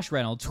Josh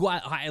Reynolds, who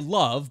I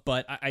love,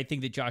 but I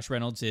think that Josh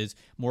Reynolds is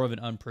more of an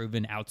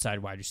unproven outside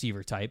wide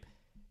receiver type.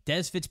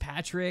 Dez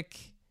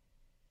Fitzpatrick,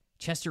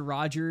 Chester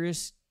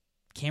Rogers,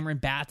 Cameron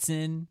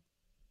Batson.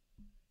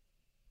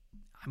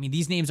 I mean,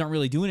 these names aren't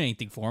really doing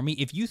anything for me.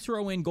 If you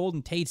throw in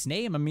Golden Tate's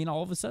name, I mean,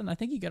 all of a sudden, I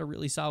think you got a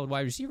really solid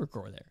wide receiver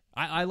core there.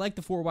 I like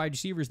the 4 wide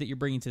receivers that you're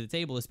bringing to the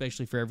table,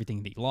 especially for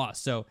everything that you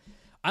lost. So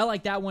I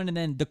like that one. And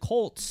then the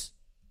Colts,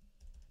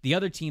 the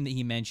other team that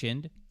he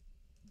mentioned,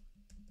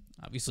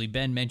 obviously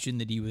Ben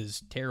mentioned that he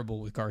was terrible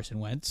with Carson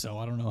Wentz, so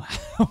I don't know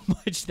how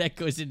much that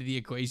goes into the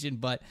equation,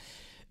 but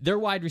their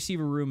wide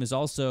receiver room is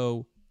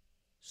also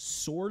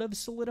sort of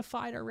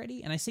solidified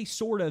already. And I say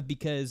sort of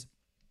because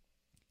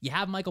you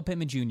have Michael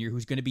Pittman Jr.,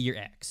 who's going to be your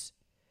X.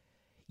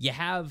 You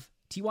have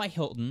T.Y.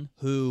 Hilton,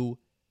 who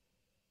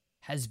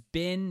has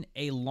been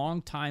a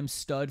longtime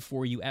stud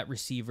for you at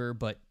receiver,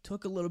 but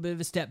took a little bit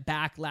of a step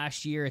back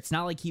last year. It's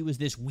not like he was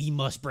this, we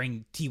must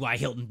bring T.Y.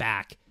 Hilton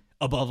back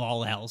above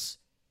all else.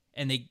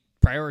 And they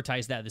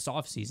prioritized that this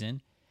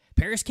offseason.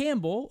 Paris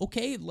Campbell,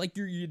 okay, like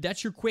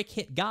that's your quick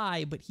hit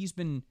guy, but he's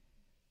been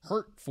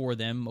hurt for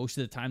them most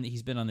of the time that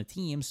he's been on the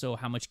team, so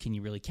how much can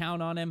you really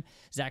count on him?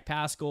 Zach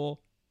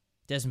Pascal,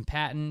 Desmond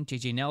Patton,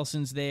 J.J.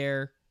 Nelson's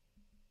there.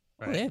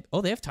 Right.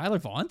 They have Tyler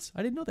Vaughns?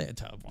 I didn't know they had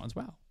Tyler Vaughns.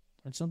 Wow.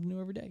 Learn something new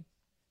every day.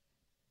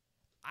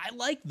 I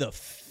like the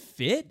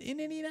fit in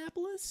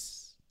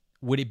Indianapolis.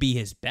 Would it be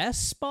his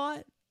best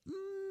spot?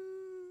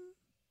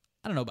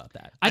 I don't know about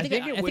that.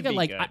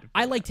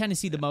 I like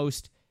Tennessee the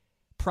most.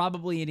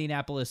 Probably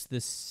Indianapolis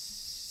the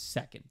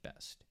second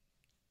best.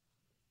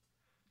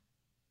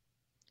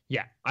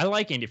 Yeah, I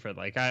like Indy for,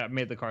 like, I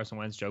made the Carson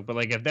Wentz joke, but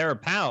like if they were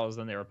pals,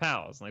 then they were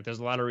pals. Like there's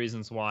a lot of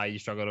reasons why you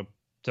struggle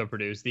to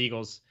produce. The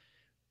Eagles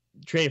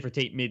traded for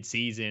Tate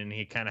mid-season.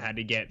 He kind of had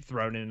to get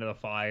thrown into the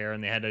fire,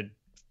 and they had to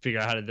figure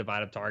out how to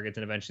divide up targets,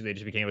 and eventually they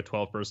just became a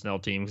 12 personnel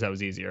team because that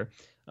was easier.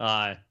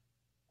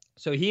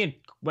 So he and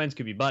Wentz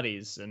could be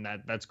buddies, and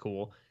that's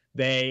cool.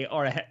 They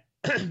are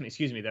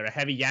they're a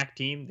heavy yak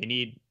team.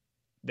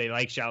 They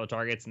like shallow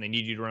targets, and they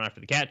need you to run after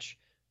the catch.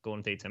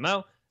 Golden Tate's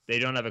MO. They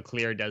don't have a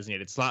clear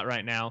designated slot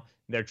right now.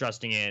 They're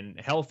trusting in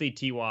healthy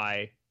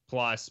TY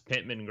plus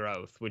Pittman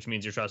growth, which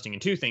means you're trusting in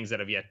two things that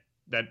have yet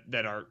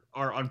that are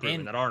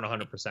unproven, that aren't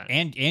 100%.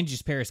 And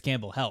just Paris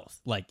Campbell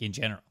health, like in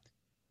general.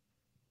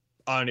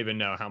 I don't even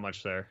know how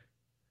much can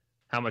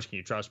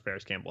you trust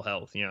Paris Campbell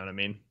health? You know what I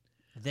mean?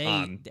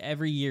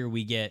 Every year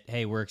we get,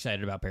 hey, we're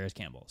excited about Paris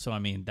Campbell. So I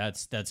mean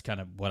that's kind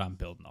of what I'm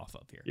building off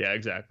of here. Yeah,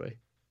 exactly.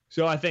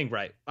 So I think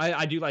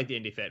I do like the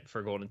Indy fit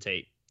for Golden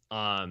Tate.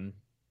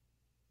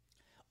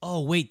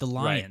 Oh, wait, the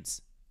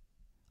Lions.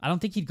 Right. I don't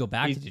think he'd go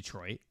back to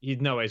Detroit. He's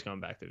no way he's going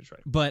back to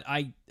Detroit. But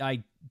I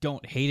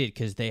don't hate it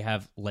because they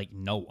have, like,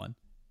 no one.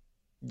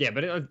 Yeah,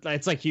 but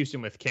it's like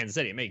Houston with Kansas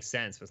City. It makes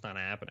sense, but it's not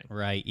happening.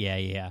 Right,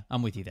 yeah.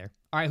 I'm with you there.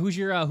 All right, who's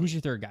your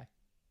third guy?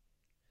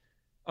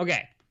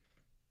 Okay.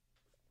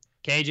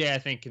 KJ, I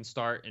think, can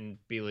start and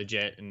be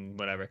legit and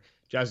whatever.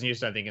 Justin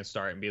Houston, I think, can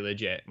start and be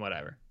legit and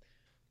whatever.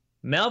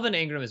 Melvin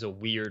Ingram is a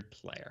weird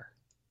player.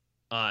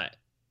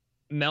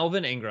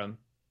 Melvin Ingram,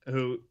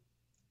 who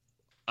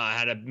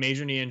had a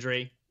major knee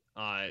injury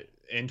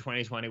in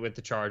 2020 with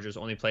the Chargers,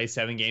 only played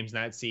 7 games in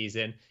that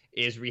season,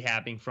 is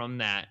rehabbing from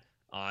that.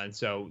 And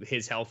so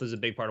his health is a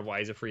big part of why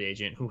he's a free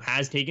agent, who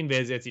has taken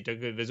visits. He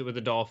took a visit with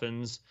the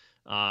Dolphins,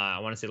 I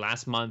want to say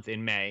last month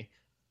in May,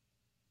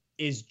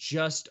 is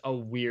just a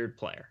weird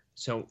player.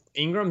 So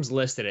Ingram's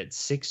listed at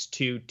 6'2",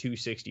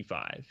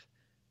 265.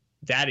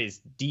 That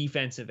is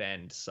defensive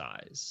end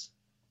size.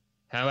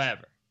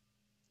 However,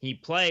 he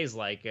plays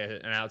like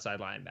an outside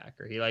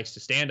linebacker. He likes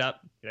to stand up.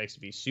 He likes to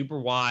be super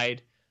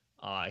wide.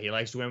 He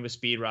likes to win with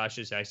speed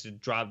rushes. He likes to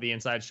drop the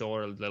inside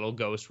shoulder, little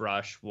ghost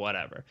rush,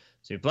 whatever.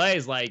 So he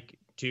plays like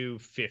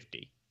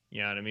 250.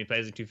 You know what I mean? He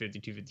plays like 250,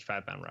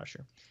 255-pound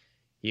rusher.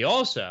 He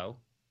also,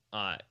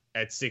 at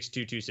 6'2",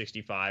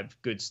 265,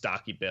 good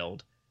stocky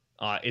build,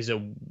 is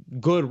a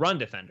good run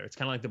defender. It's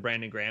kind of like the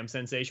Brandon Graham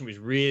sensation. He's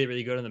really,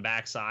 really good on the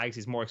backside because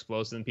he's more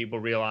explosive than people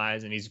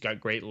realize, and he's got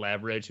great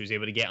leverage. He's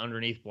able to get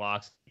underneath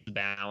blocks,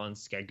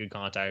 balance, got good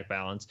contact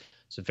balance.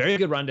 So very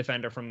good run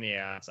defender from the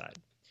outside.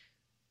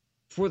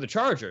 For the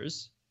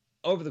Chargers,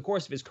 over the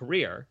course of his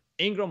career,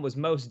 Ingram was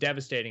most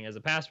devastating as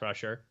a pass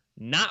rusher,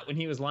 not when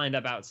he was lined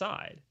up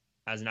outside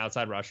as an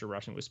outside rusher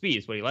rushing with speed.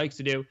 It's what he likes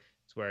to do.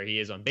 It's where he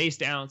is on base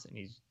downs, and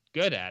he's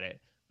good at it.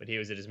 But he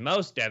was at his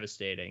most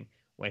devastating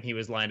when he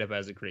was lined up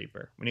as a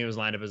creeper, when he was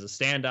lined up as a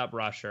stand-up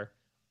rusher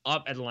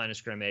up at the line of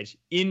scrimmage,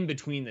 in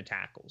between the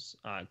tackles.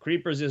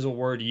 Creepers is a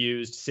word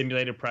used.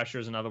 Simulated pressure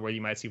is another word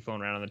you might see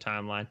flown around on the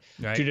timeline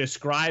to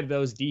describe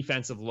those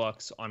defensive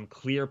looks on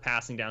clear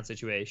passing down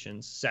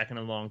situations, 2nd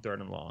and long,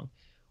 3rd and long,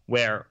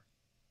 where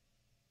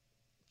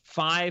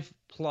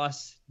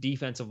 5+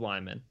 defensive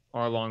linemen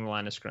are along the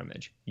line of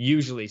scrimmage,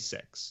 usually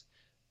 6.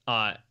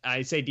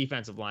 I say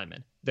defensive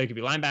linemen. They could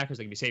be linebackers,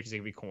 they could be safeties, they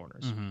could be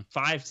corners.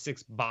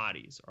 5-6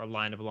 bodies are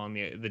lined up along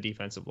the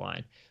defensive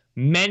line.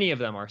 Many of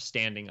them are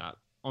standing up.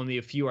 Only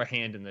a few are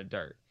hand in the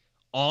dirt.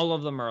 All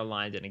of them are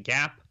aligned in a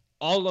gap.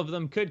 All of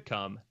them could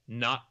come.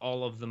 Not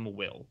all of them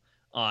will.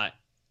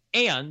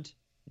 And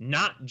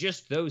not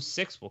just those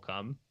 6 will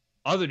come.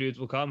 Other dudes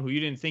will come who you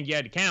didn't think you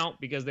had to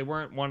count because they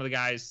weren't one of the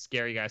guys,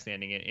 scary guys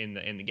standing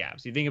in the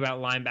gaps. You think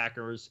about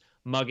linebackers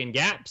mugging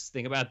gaps.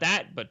 Think about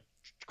that, but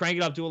crank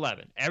it up to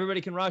 11.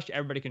 Everybody can rush.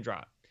 Everybody can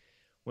drop.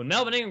 When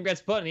Melvin Ingram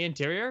gets put in the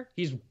interior,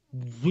 he's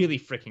really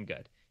freaking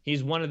good.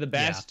 He's one of the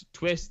best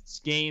twists,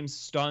 games,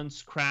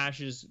 stunts,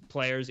 crashes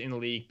players in the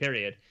league,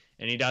 period.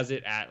 And he does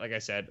it at, like I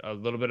said, a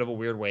little bit of a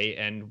weird way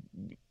and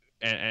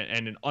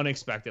an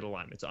unexpected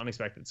alignment. It's an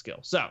unexpected skill.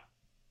 So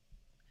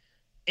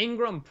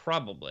Ingram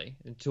probably,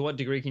 to what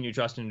degree can you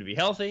trust him to be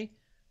healthy?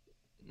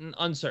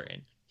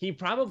 Uncertain. He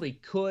probably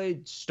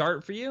could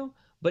start for you,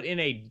 but in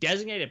a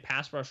designated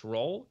pass rush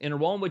role, in a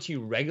role in which he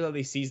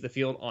regularly sees the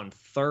field on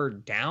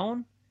 3rd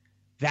down,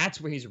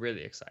 that's where he's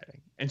really exciting.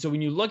 And so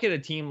when you look at a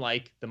team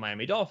like the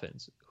Miami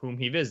Dolphins, whom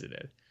he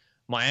visited,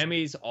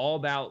 Miami's all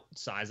about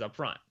size up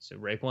front. So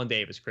Raekwon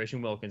Davis,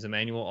 Christian Wilkins,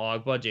 Emmanuel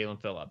Ogbah,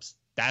 Jalen Phillips.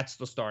 That's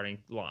the starting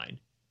line.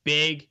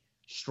 Big,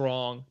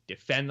 strong,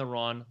 defend the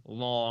run,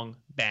 long,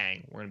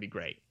 bang. We're going to be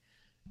great.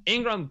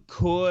 Ingram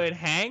could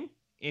hang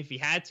if he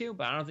had to,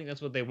 but I don't think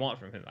that's what they want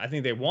from him. I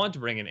think they want to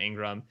bring in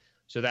Ingram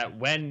so that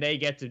when they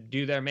get to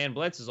do their man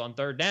blitzes on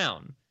 3rd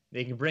down,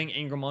 they can bring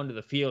Ingram onto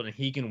the field and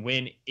he can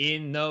win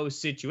in those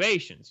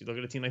situations. You look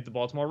at a team like the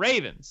Baltimore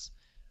Ravens,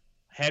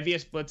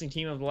 heaviest blitzing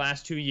team of the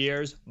last 2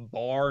 years,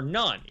 bar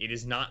none. It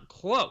is not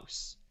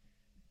close.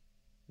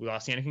 We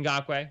lost Yannick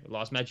Ngakoue. We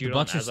lost Matt Judon. The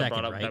Bucs are as I second,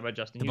 brought up right? by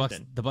Justin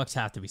Houston. The Bucs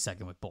have to be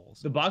second with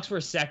Bowles. The Bucs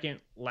were second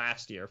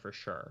last year for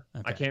sure.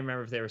 Okay. I can't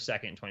remember if they were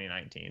second in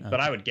 2019, Okay.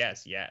 but I would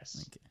guess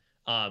yes.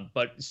 Okay.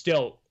 But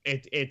still,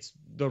 it's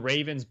the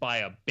Ravens by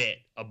a bit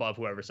above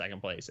whoever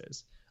second place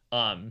is.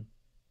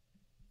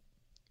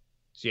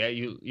 So yeah,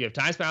 you have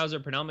Ty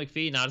Spauser, Pernell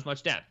McPhee, not as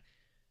much depth.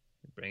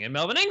 You bring in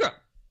Melvin Ingram,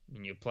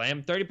 and you play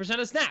him 30%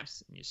 of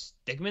snaps, and you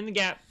stick him in the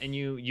gap, and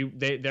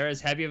they're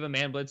as heavy of a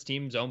man blitz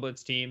team, zone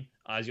blitz team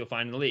as you'll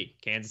find in the league.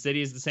 Kansas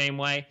City is the same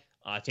way.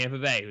 Tampa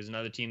Bay, who's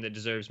another team that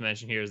deserves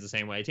mention here, is the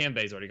same way.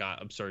 Tampa Bay's already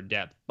got absurd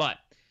depth, but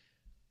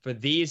for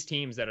these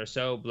teams that are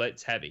so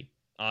blitz heavy,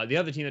 the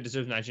other team that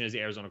deserves mention is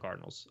the Arizona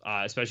Cardinals,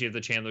 especially if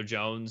the Chandler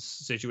Jones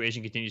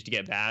situation continues to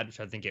get bad, which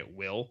I think it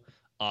will.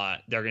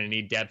 They're going to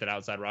need depth at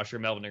outside rusher.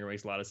 Melvin Ingram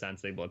makes a lot of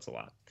sense. They blitz a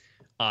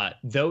lot.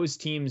 Those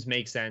teams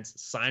make sense.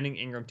 Signing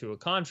Ingram to a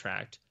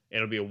contract,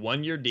 it'll be a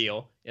 1-year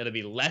deal. It'll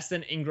be less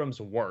than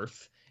Ingram's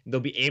worth. They'll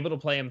be able to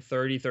play him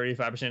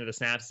 35% of the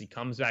snaps as he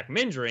comes back from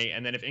injury.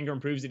 And then if Ingram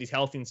proves that he's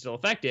healthy and still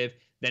effective,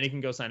 then he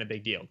can go sign a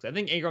big deal. Because I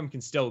think Ingram can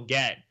still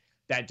get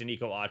that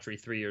Danico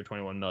Autry 3-year,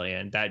 $21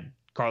 million, that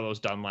Carlos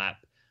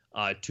Dunlap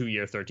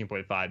 2-year,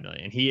 $13.5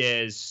 million. He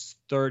is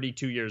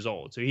 32 years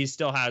old, so he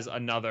still has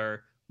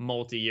another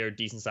multi-year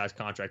decent-sized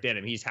contract in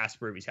him. He has to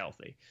prove he's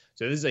healthy.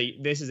 So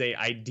this is a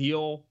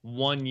ideal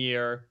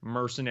 1-year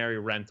mercenary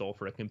rental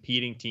for a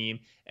competing team,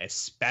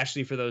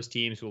 especially for those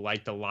teams who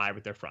like to lie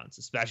with their fronts,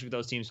 especially for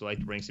those teams who like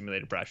to bring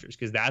simulated pressures,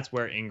 because that's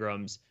where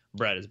Ingram's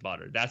bread is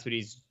buttered. That's what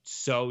he's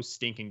so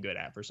stinking good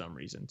at for some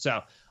reason.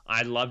 So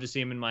I'd love to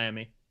see him in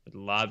Miami. I'd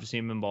love to see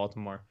him in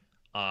Baltimore.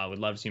 Would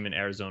love to see him in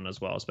Arizona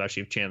as well,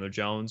 especially if Chandler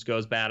Jones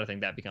goes bad. I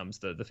think that becomes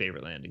the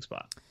favorite landing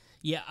spot.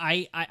 Yeah,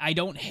 I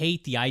don't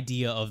hate the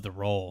idea of the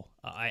role.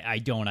 I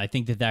don't. I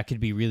think that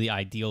could be really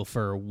ideal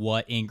for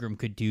what Ingram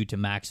could do to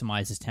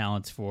maximize his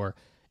talents for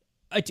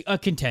a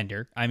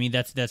contender. I mean,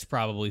 that's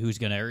probably who's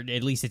going to, or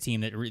at least a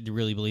team that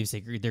really believes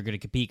they're going to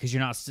compete, because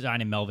you're not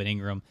signing Melvin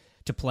Ingram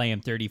to play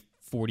him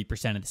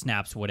 30-40% of the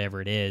snaps,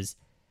 whatever it is,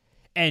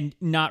 and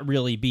not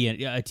really be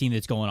a team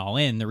that's going all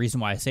in. The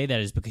reason why I say that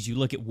is because you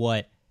look at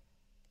what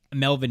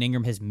Melvin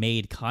Ingram has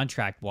made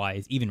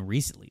contract-wise even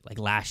recently, like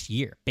last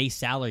year. Base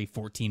salary,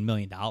 $14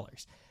 million.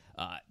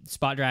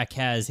 SpotTrack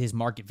has his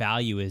market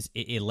value is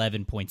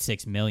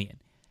 $11.6 million.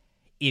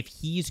 If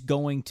he's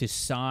going to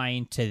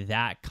sign to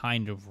that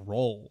kind of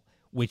role,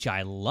 which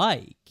I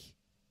like,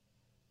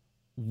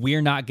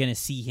 we're not going to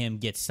see him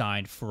get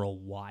signed for a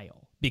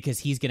while, because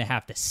he's going to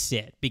have to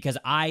sit. Because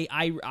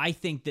I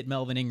think that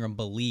Melvin Ingram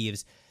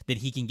believes that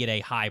he can get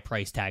a high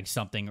price tag,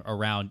 something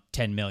around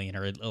 $10 million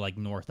or like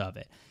north of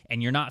it.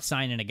 And you're not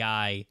signing a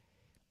guy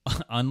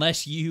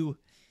unless you're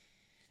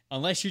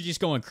just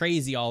going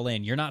crazy all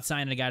in. You're not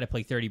signing a guy to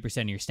play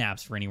 30% of your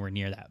snaps for anywhere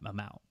near that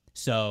amount.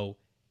 So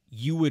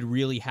you would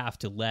really have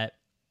to let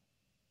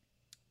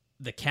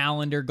the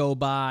calendar go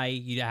by.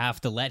 You'd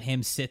have to let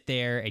him sit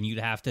there, and you'd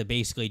have to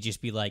basically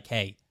just be like,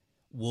 hey,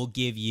 we'll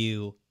give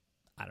you,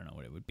 I don't know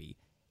what it would be,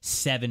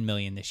 $7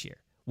 million this year.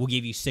 We'll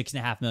give you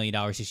 $6.5 million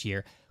this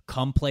year.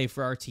 Come play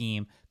for our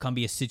team. Come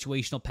be a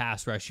situational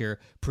pass rusher.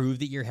 Prove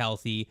that you're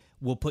healthy.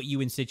 We'll put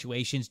you in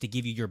situations to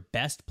give you your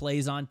best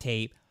plays on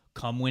tape.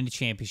 Come win the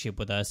championship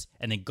with us,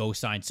 and then go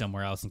sign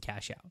somewhere else and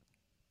cash out.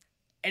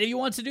 And if he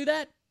wants to do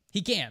that,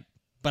 he can.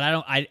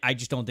 But I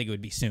just don't think it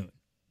would be soon.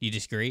 Do you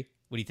disagree?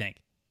 What do you think?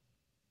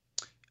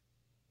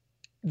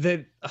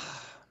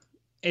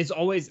 It's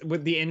always,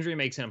 with the injury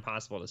makes it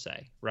impossible to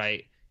say,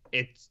 right?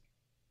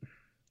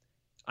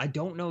 I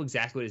don't know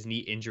exactly what his knee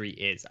injury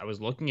is. I was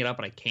looking it up,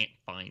 but I can't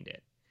find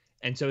it.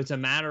 And so it's a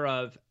matter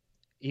of,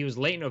 he was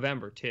late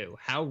November too.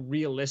 How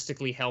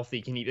realistically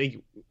healthy can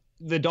he?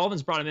 The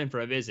Dolphins brought him in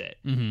for a visit.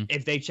 Mm-hmm.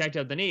 If they checked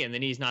out the knee and the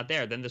knee's not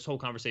there, then this whole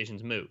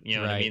conversation's moot. You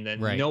know what I mean?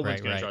 Then no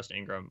one's going to trust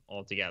Ingram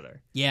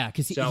altogether. Yeah,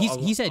 because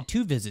he's had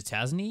 2 visits,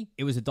 hasn't he?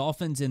 It was the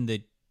Dolphins and I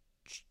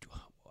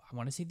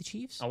want to say the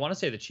Chiefs? I want to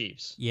say the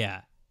Chiefs.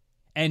 Yeah.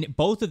 And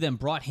both of them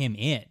brought him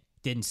in,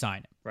 didn't sign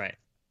him. Right.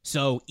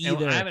 So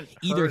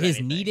either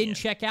his knee didn't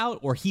check out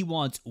or he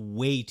wants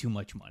way too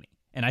much money.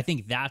 And I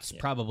think that's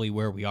probably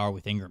where we are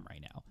with Ingram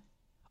right now.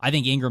 I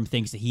think Ingram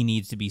thinks that he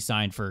needs to be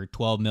signed for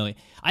 $12 million.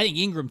 I think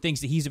Ingram thinks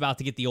that he's about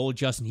to get the old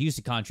Justin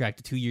Houston contract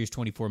of 2 years,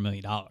 $24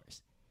 million.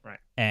 Right.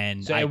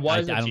 And so I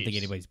don't think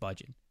anybody's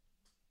budging.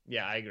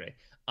 Yeah, I agree.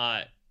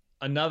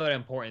 Another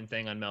important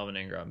thing on Melvin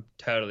Ingram,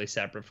 totally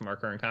separate from our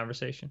current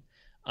conversation.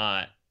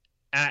 At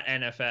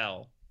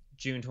NFL,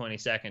 June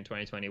 22nd,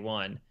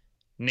 2021,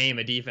 name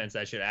a defense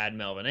that should add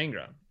Melvin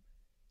Ingram.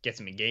 Get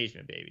some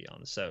engagement, baby,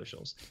 on the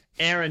socials.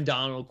 Aaron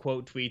Donald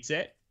quote tweets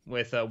it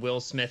with a Will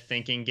Smith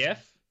thinking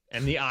gif.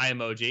 And the eye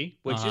emoji,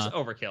 which is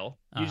overkill.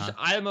 You just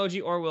eye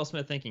emoji or Will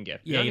Smith thinking gif.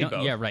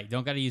 Yeah, right.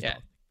 Don't got to use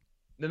both.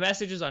 The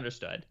message is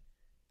understood.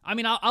 I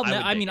mean,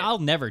 I'll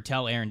never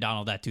tell Aaron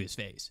Donald that to his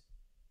face.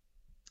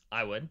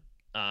 I would.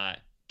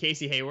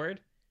 Casey Hayward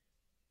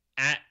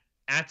at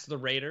the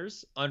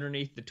Raiders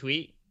underneath the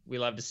tweet. We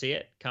love to see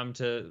it. Come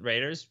to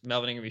Raiders.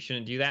 Melvin Ingram, you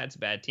shouldn't do that. It's a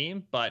bad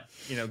team, but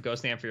go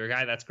stand for your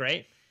guy. That's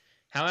great.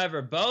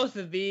 However, both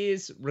of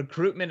these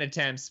recruitment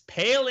attempts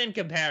pale in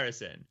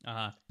comparison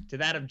to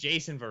that of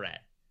Jason Verrett,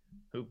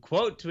 who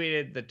quote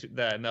tweeted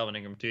the Melvin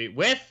Ingram tweet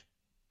with,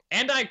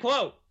 and I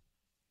quote,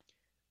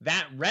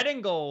 "That red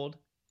and gold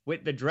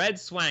with the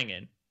dreads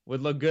swanging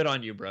would look good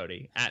on you,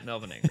 Brody," at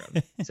Melvin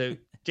Ingram. So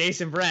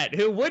Jason Verrett,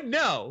 who would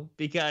know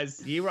because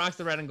he rocks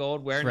the red and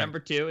gold, wearing number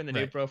 2 in the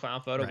new profile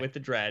photo with the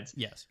dreads,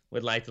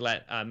 would like to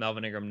let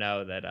Melvin Ingram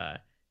know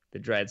that the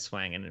dreads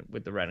swanging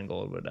with the red and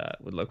gold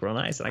would look real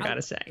nice. And I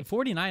gotta say,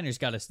 49ers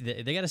got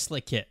a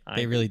slick kit.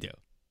 They really do.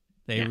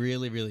 They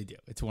really, really do.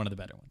 It's one of the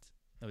better ones,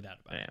 no doubt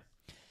about it.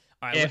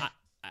 All right,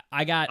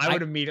 I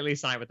would immediately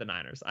sign with the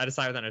Niners. I'd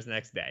sign with the Niners the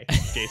next day.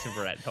 Jason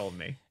Verrett told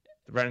me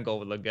the red and gold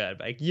would look good.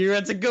 Like,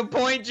 that's a good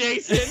point,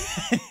 Jason.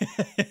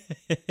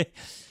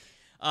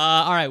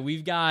 All right,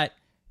 we've got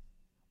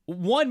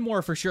one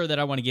more for sure that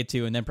I want to get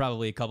to, and then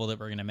probably a couple that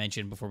we're going to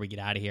mention before we get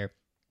out of here.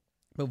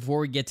 But before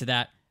we get to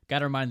that, got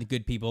to remind the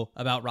good people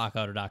about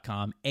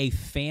rockauto.com, a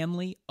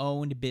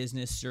family-owned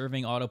business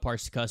serving auto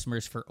parts to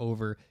customers for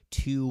over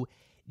 2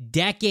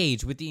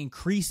 decades. With the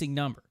increasing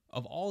number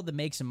of all the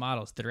makes and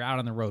models that are out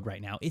on the road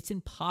right now, it's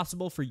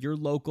impossible for your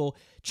local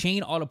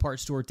chain auto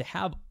parts store to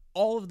have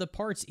all of the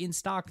parts in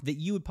stock that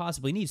you would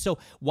possibly need. So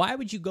why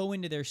would you go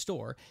into their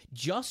store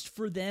just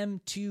for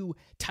them to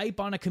type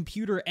on a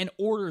computer and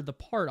order the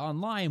part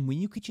online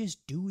when you could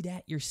just do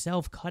that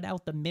yourself? Cut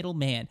out the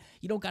middleman.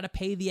 You don't got to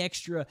pay the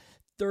extra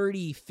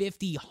 30,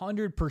 50,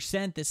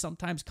 100% that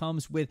sometimes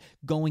comes with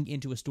going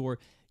into a store.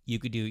 You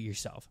could do it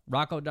yourself.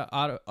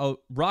 rockauto.com.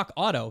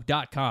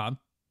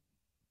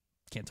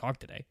 Can't talk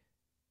today.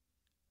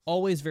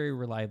 Always very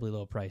reliably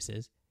low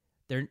prices.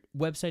 Their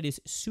website is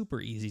super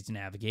easy to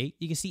navigate.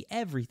 You can see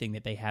everything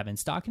that they have in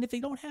stock. And if they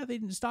don't have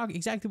it in stock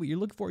exactly what you're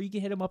looking for, you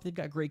can hit them up. They've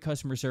got great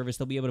customer service.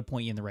 They'll be able to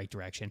point you in the right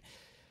direction.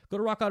 Go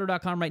to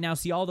rockauto.com right now.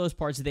 See all those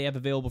parts that they have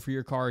available for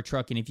your car or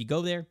truck. And if you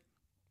go there,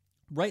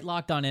 write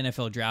Locked On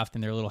NFL Draft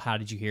in their little "How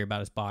did you hear about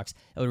us" box.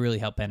 It would really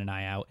help Ben and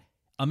I out.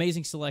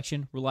 Amazing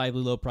selection,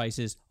 reliably low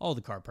prices, all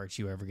the car parts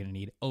you're ever going to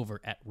need over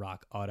at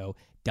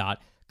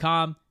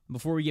rockauto.com.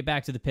 Before we get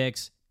back to the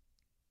picks,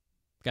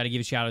 got to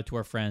give a shout out to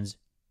our friends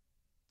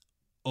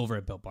over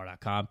at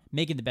BuiltBar.com,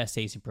 making the best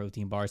tasting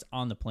protein bars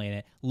on the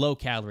planet. Low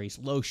calories,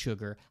 low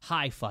sugar,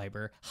 high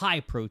fiber,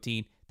 high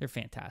protein. They're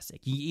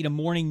fantastic. You eat a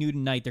morning, noon,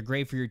 and night. They're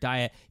great for your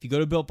diet. If you go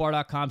to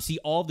BuiltBar.com, see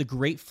all the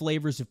great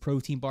flavors of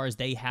protein bars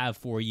they have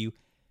for you.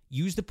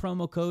 Use the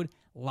promo code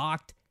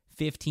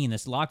LOCKED15.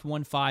 That's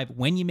LOCKED15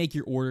 when you make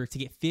your order to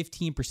get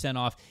 15%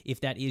 off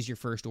if that is your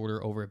first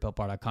order over at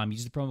BuiltBar.com.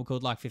 Use the promo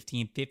code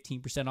LOCKED15,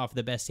 15% off of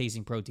the best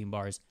tasting protein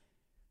bars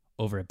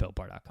over at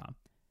BuiltBar.com.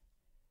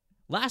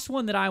 Last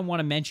one that I want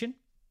to mention,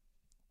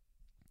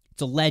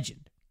 it's a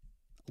legend.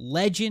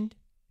 Legend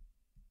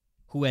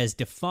who has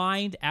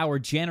defined our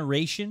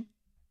generation,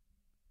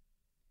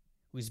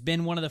 who's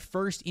been one of the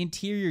first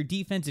interior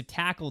defensive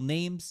tackle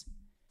names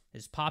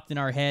that's popped in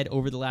our head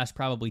over the last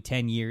probably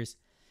 10 years.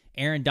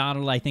 Aaron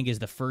Donald, I think, is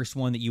the first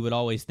one that you would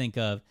always think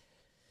of.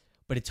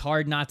 but it's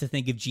hard not to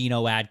think of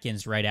Geno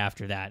Atkins right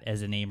after that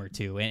as a name or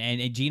two.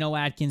 And Geno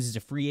Atkins is a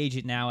free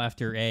agent now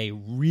after a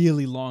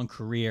really long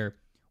career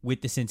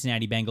with the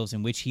Cincinnati Bengals,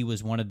 in which he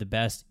was one of the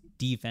best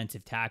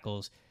defensive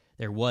tackles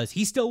there was.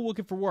 He's still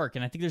looking for work,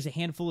 and I think there's a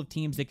handful of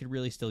teams that could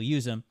really still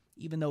use him,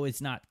 even though it's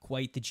not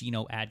quite the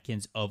Geno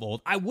Atkins of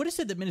old. I would have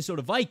said the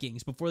Minnesota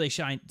Vikings before they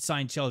signed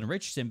Sheldon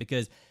Richardson,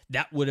 because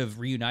that would have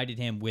reunited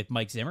him with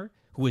Mike Zimmer,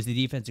 who was the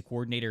defensive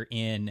coordinator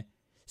in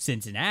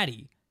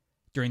Cincinnati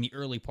during the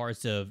early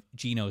parts of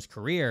Geno's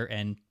career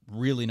and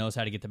really knows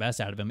how to get the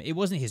best out of him. It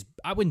wasn't his,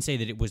 I wouldn't say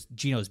that it was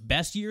Geno's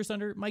best years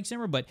under Mike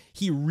Zimmer, but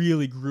he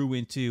really grew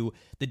into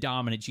the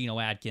dominant Geno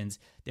Atkins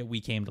that we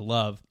came to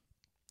love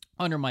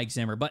under Mike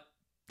Zimmer. But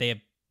they have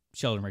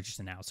Sheldon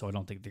Richardson now, so I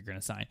don't think they're going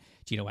to sign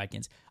Geno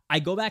Atkins.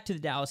 I go back to the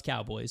Dallas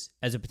Cowboys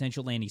as a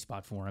potential landing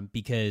spot for him,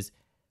 because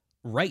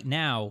right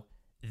now,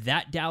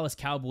 that Dallas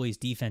Cowboys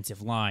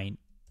defensive line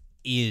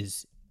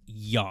is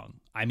young.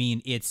 I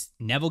mean, it's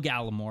Neville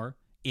Gallimore,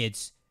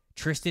 it's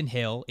Tristan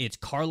Hill, it's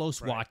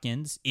Carlos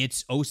Watkins,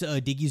 it's Osa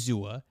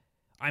Odigizua.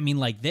 I mean,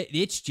 like,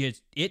 it's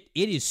just, it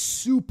is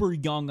super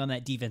young on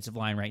that defensive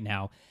line right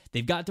now.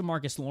 They've got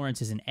DeMarcus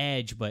Lawrence as an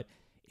edge, but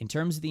in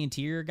terms of the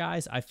interior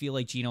guys, I feel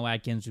like Geno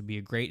Atkins would be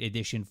a great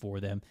addition for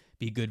them,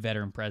 be a good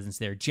veteran presence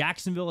there.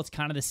 Jacksonville, it's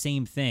kind of the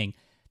same thing.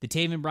 The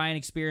Taven Bryan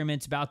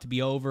experiment's about to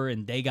be over,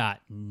 and they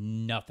got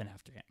nothing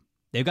after him.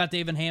 They've got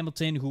David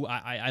Hamilton, who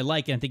I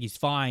like and I think he's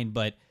fine,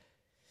 but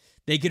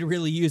they could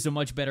really use a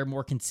much better,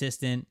 more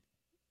consistent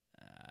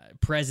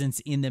presence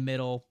in the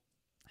middle.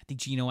 I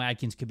think Geno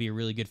Atkins could be a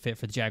really good fit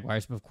for the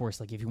Jaguars, but of course,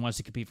 like, if he wants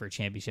to compete for a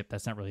championship,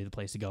 that's not really the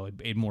place to go.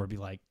 It'd more be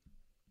like,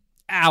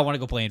 I want to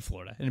go play in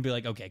Florida. And it'd be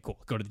like, okay, cool,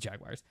 go to the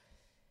Jaguars.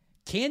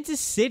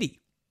 Kansas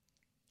City.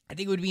 I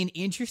think it would be an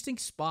interesting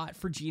spot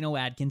for Geno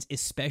Atkins,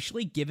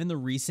 especially given the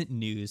recent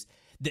news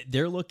that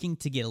they're looking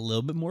to get a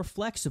little bit more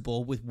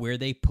flexible with where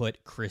they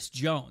put Chris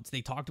Jones.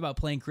 They talked about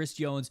playing Chris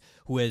Jones,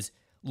 who has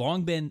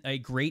long been a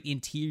great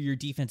interior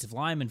defensive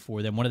lineman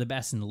for them, one of the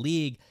best in the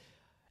league,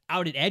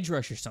 out at edge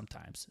rusher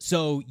sometimes.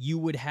 So you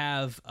would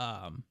have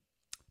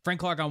Frank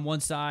Clark on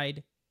one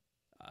side,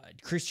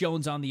 Chris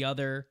Jones on the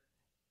other.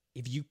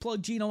 If you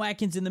plug Geno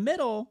Atkins in the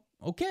middle,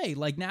 okay,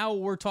 like, now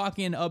we're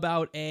talking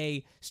about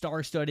a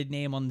star-studded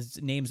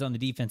names on the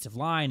defensive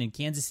line, and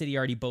Kansas City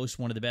already boasts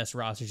one of the best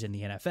rosters in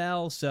the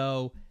NFL,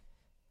 so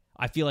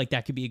I feel like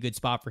that could be a good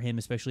spot for him,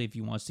 especially if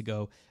he wants to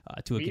go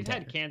to a contender. You've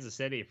had Kansas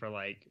City for,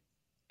 like,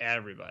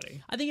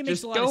 everybody. I think it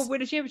makes just a lot of go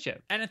win a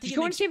championship. And I think just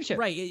go win a championship.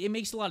 Right, it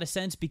makes a lot of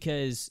sense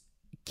because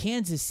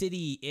Kansas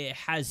City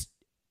has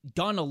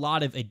done a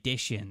lot of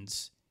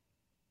additions.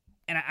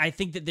 And I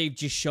think that they've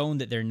just shown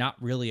that they're not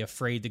really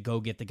afraid to go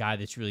get the guy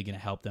that's really going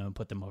to help them and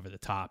put them over the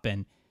top.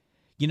 And,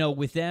 you know,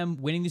 with them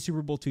winning the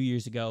Super Bowl 2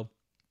 years ago,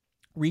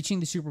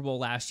 reaching the Super Bowl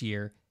last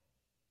year,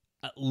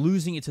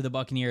 losing it to the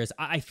Buccaneers,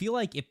 I feel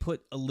like it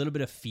put a little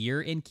bit of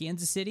fear in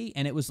Kansas City.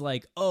 And it was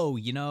like, oh,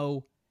 you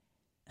know,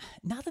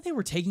 not that they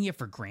were taking it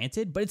for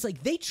granted, but it's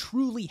like they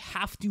truly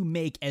have to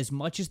make as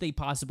much as they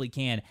possibly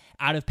can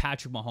out of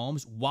Patrick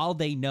Mahomes while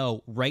they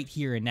know right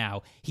here and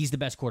now he's the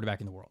best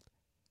quarterback in the world.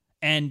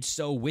 And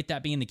so with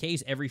that being the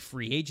case, every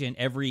free agent,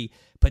 every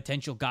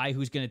potential guy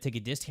who's going to take a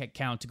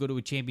discount to go to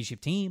a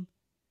championship team,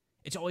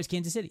 it's always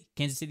Kansas City.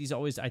 Kansas City's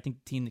always, I think,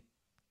 the team that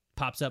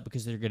pops up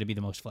because they're going to be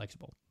the most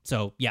flexible.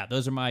 So yeah,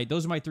 those are my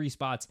three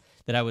spots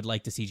that I would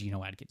like to see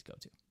Geno Atkins go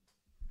to.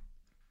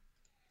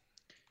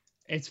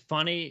 It's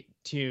funny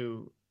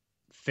to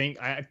think,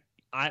 I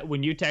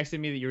when you texted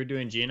me that you were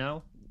doing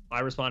Geno,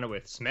 I responded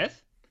with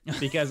Smith,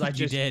 because I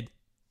just did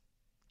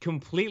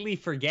completely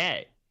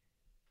forget.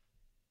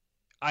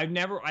 I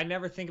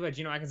never think about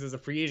Geno Atkins as a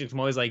free agent. I'm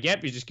always like,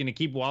 yep, he's just going to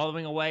keep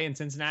wallowing away in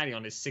Cincinnati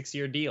on his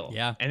 6-year deal.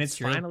 Yeah, and it's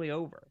true. finally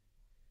over.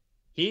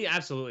 He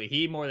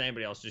more than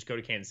anybody else, just go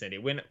to Kansas City,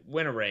 win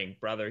a ring,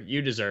 brother.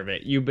 You deserve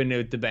it. You've been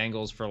with the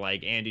Bengals for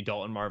like Andy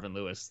Dalton, Marvin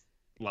Lewis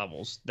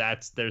levels.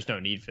 There's no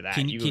need for that.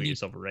 You go get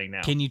yourself a ring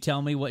now. Can you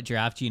tell me what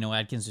draft Geno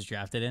Atkins was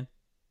drafted in?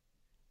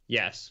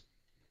 Yes.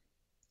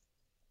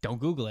 Don't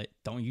Google it.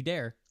 Don't you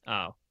dare.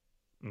 Oh,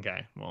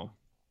 okay. Well,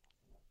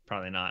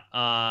 probably not.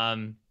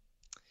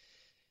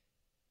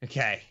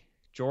 Okay,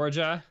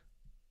 Georgia,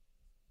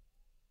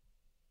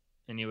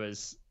 and he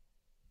was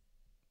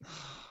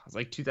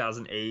like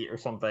 2008 or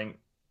something.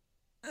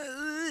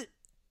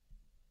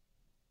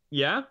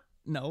 Yeah?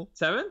 No.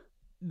 7?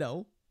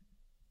 No.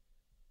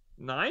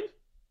 9?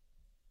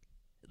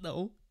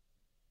 No.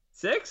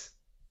 6?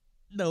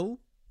 No.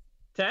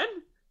 10?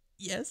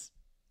 Yes.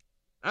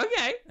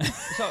 Okay.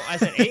 So I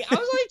said 8. I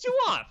was only 2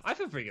 off. I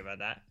feel pretty good about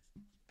that.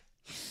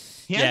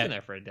 He has been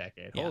there for a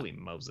decade. Yeah. Holy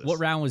Moses. What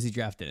round was he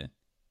drafted in?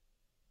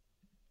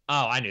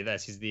 Oh, I knew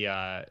this. He's the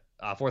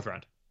 4th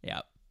round.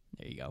 Yeah,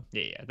 there you go.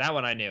 Yeah, that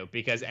one I knew,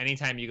 because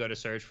anytime you go to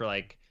search for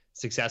like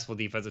successful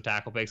defensive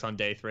tackle picks on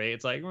day 3,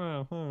 it's like,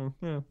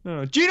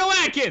 Geno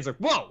Atkins. Like,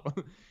 whoa,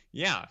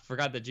 yeah,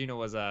 forgot that Geno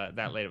was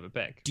that late of a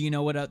pick. Do you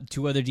know what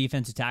 2 other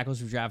defensive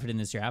tackles were drafted in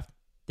this draft?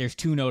 There's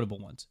 2 notable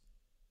ones.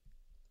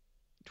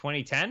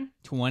 2010.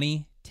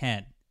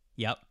 2010.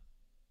 Yep.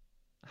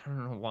 I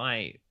don't know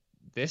why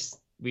this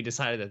we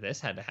decided that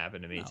this had to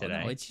happen to me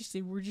today. No, it's just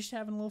we're just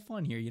having a little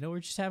fun here. We're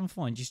just having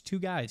fun. Just two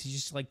guys. He's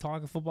just like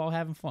talking football,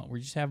 having fun. We're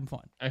just having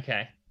fun.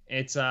 Okay.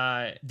 It's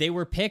They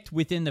were picked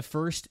within the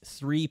first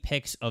 3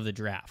 picks of the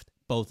draft.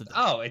 Both of them.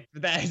 Oh,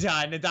 that's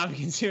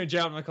Ndamukong Suh and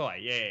Gerald McCoy.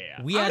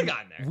 Yeah. We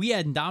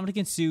had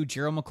Ndamukong Suh,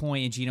 Gerald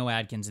McCoy, and Geno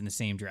Atkins in the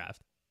same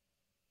draft.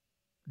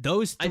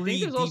 Those 3. I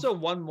think there's also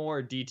one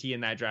more DT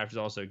in that draft is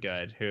also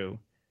good. Who?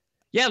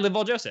 Yeah,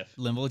 Linval Joseph.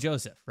 Linval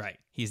Joseph, right.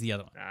 He's the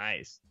other one.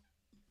 Nice.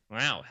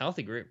 Wow,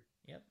 healthy group.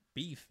 Yep.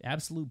 Beef.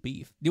 Absolute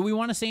beef. Do we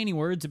want to say any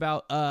words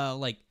about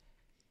like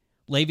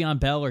Le'Veon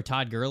Bell or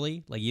Todd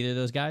Gurley? Like either of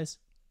those guys?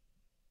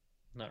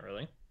 Not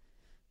really.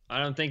 I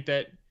don't think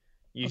that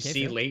you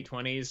see fair. late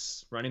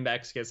 20s running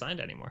backs get signed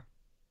anymore.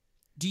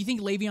 Do you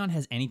think Le'Veon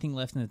has anything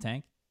left in the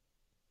tank?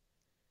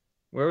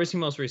 Where was he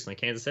most recently?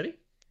 Kansas City?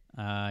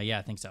 Yeah,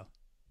 I think so.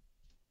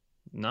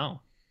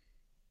 No.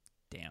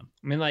 Damn.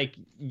 I mean, like,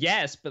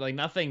 yes, but like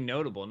nothing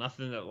notable,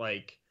 nothing that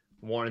like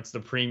warrants the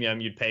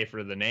premium you'd pay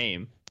for the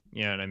name.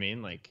 You know what I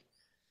mean? Like,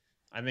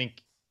 I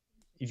think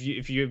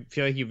if you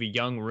feel like you have a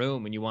young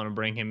room and you want to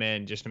bring him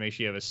in just to make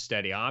sure you have a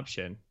steady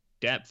option,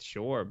 depth,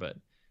 sure, but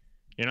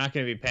you're not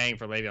going to be paying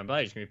for Le'Veon Bell.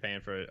 You're just going to be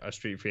paying for a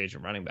street free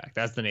agent running back.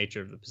 That's the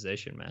nature of the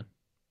position, man.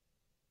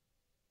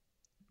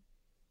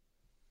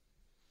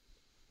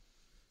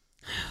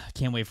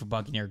 Can't wait for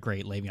Buccaneer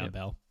great Le'Veon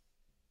Bell.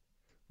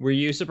 Were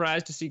you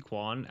surprised to see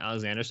Quan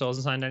Alexander still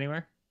hasn't signed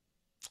anywhere?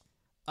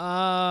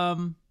 I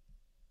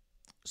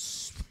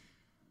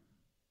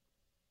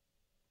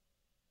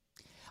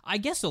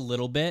guess a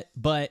little bit,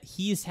 but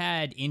he's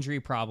had injury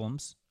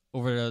problems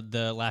over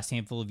the last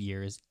handful of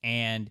years,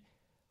 and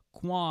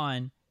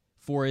Quan,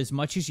 for as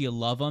much as you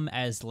love him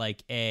as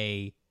like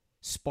a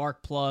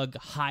spark plug,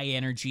 high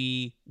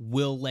energy,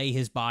 will lay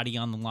his body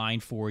on the line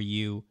for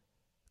you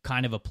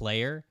kind of a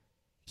player,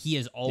 he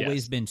has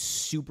always been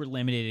super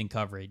limited in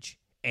coverage.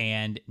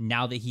 And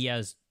now that he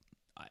has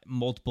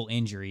multiple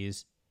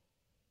injuries,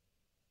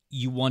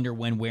 you wonder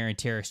when wear and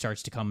tear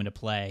starts to come into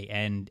play.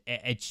 And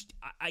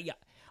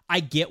I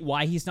get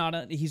why he's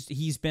not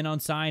he's been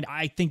unsigned.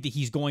 I think that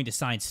he's going to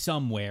sign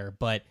somewhere,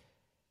 but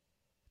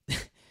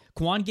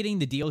Quan getting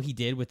the deal he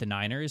did with the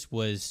Niners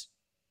was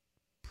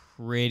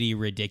pretty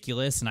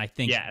ridiculous, and I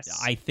think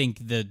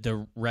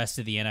the rest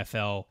of the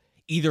NFL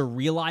either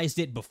realized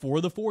it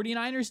before the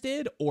 49ers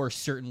did or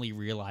certainly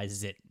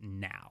realizes it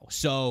now.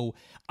 So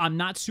I'm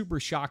not super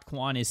shocked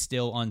Quan is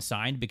still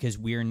unsigned because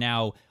we're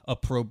now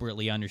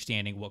appropriately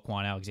understanding what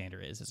Quan Alexander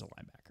is as a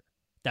linebacker.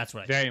 That's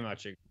what I very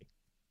much agree.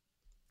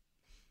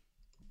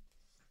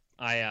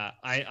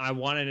 I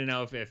wanted to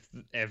know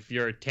if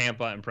your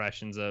Tampa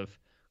impressions of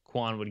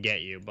Quan would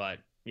get you, but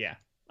yeah,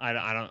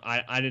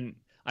 I didn't.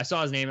 I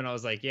saw his name and I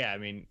was like, yeah, I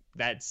mean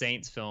that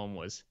Saints film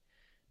was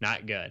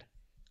not good.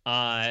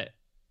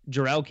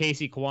 Jarrell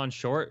Casey, Quan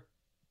Short,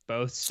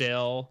 both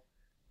still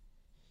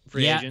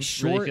free agents.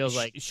 Short, really feels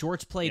like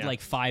Short's played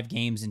like 5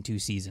 games in 2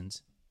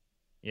 seasons.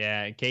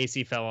 Yeah,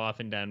 Casey fell off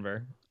in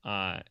Denver.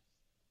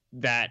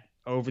 That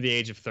over the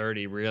age of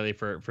 30, really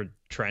for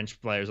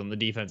trench players on the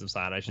defensive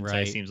side, I should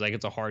say, seems like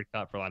it's a hard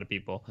cut for a lot of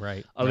people.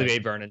 Right. Olivier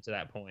Vernon to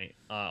that point,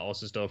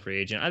 also still a free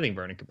agent. I think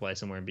Vernon could play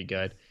somewhere and be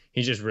good.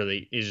 He's just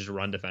a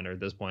run defender at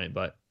this point,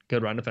 but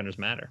good run defenders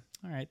matter.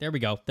 All right, there we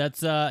go.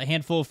 That's a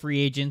handful of free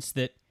agents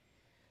that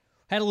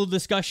had a little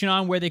discussion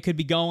on where they could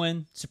be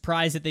going.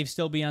 Surprised that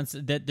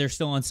they're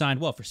still unsigned.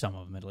 Well, for some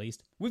of them at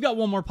least. We've got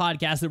one more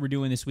podcast that we're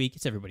doing this week.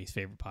 It's everybody's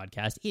favorite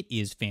podcast. It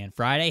is Fan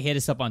Friday. Hit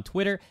us up on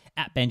Twitter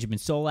at Benjamin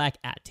Solak,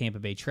 at Tampa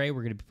Bay Trey.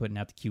 We're going to be putting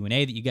out the Q&A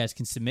that you guys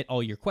can submit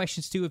all your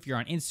questions to. If you're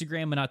on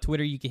Instagram and not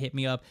Twitter, you can hit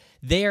me up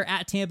there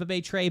at Tampa Bay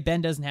Trey.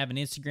 Ben doesn't have an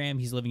Instagram.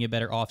 He's living a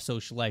better off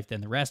social life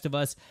than the rest of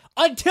us.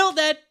 Until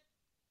then,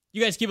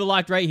 you guys keep it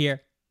locked right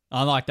here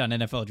on Locked On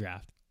NFL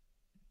Draft.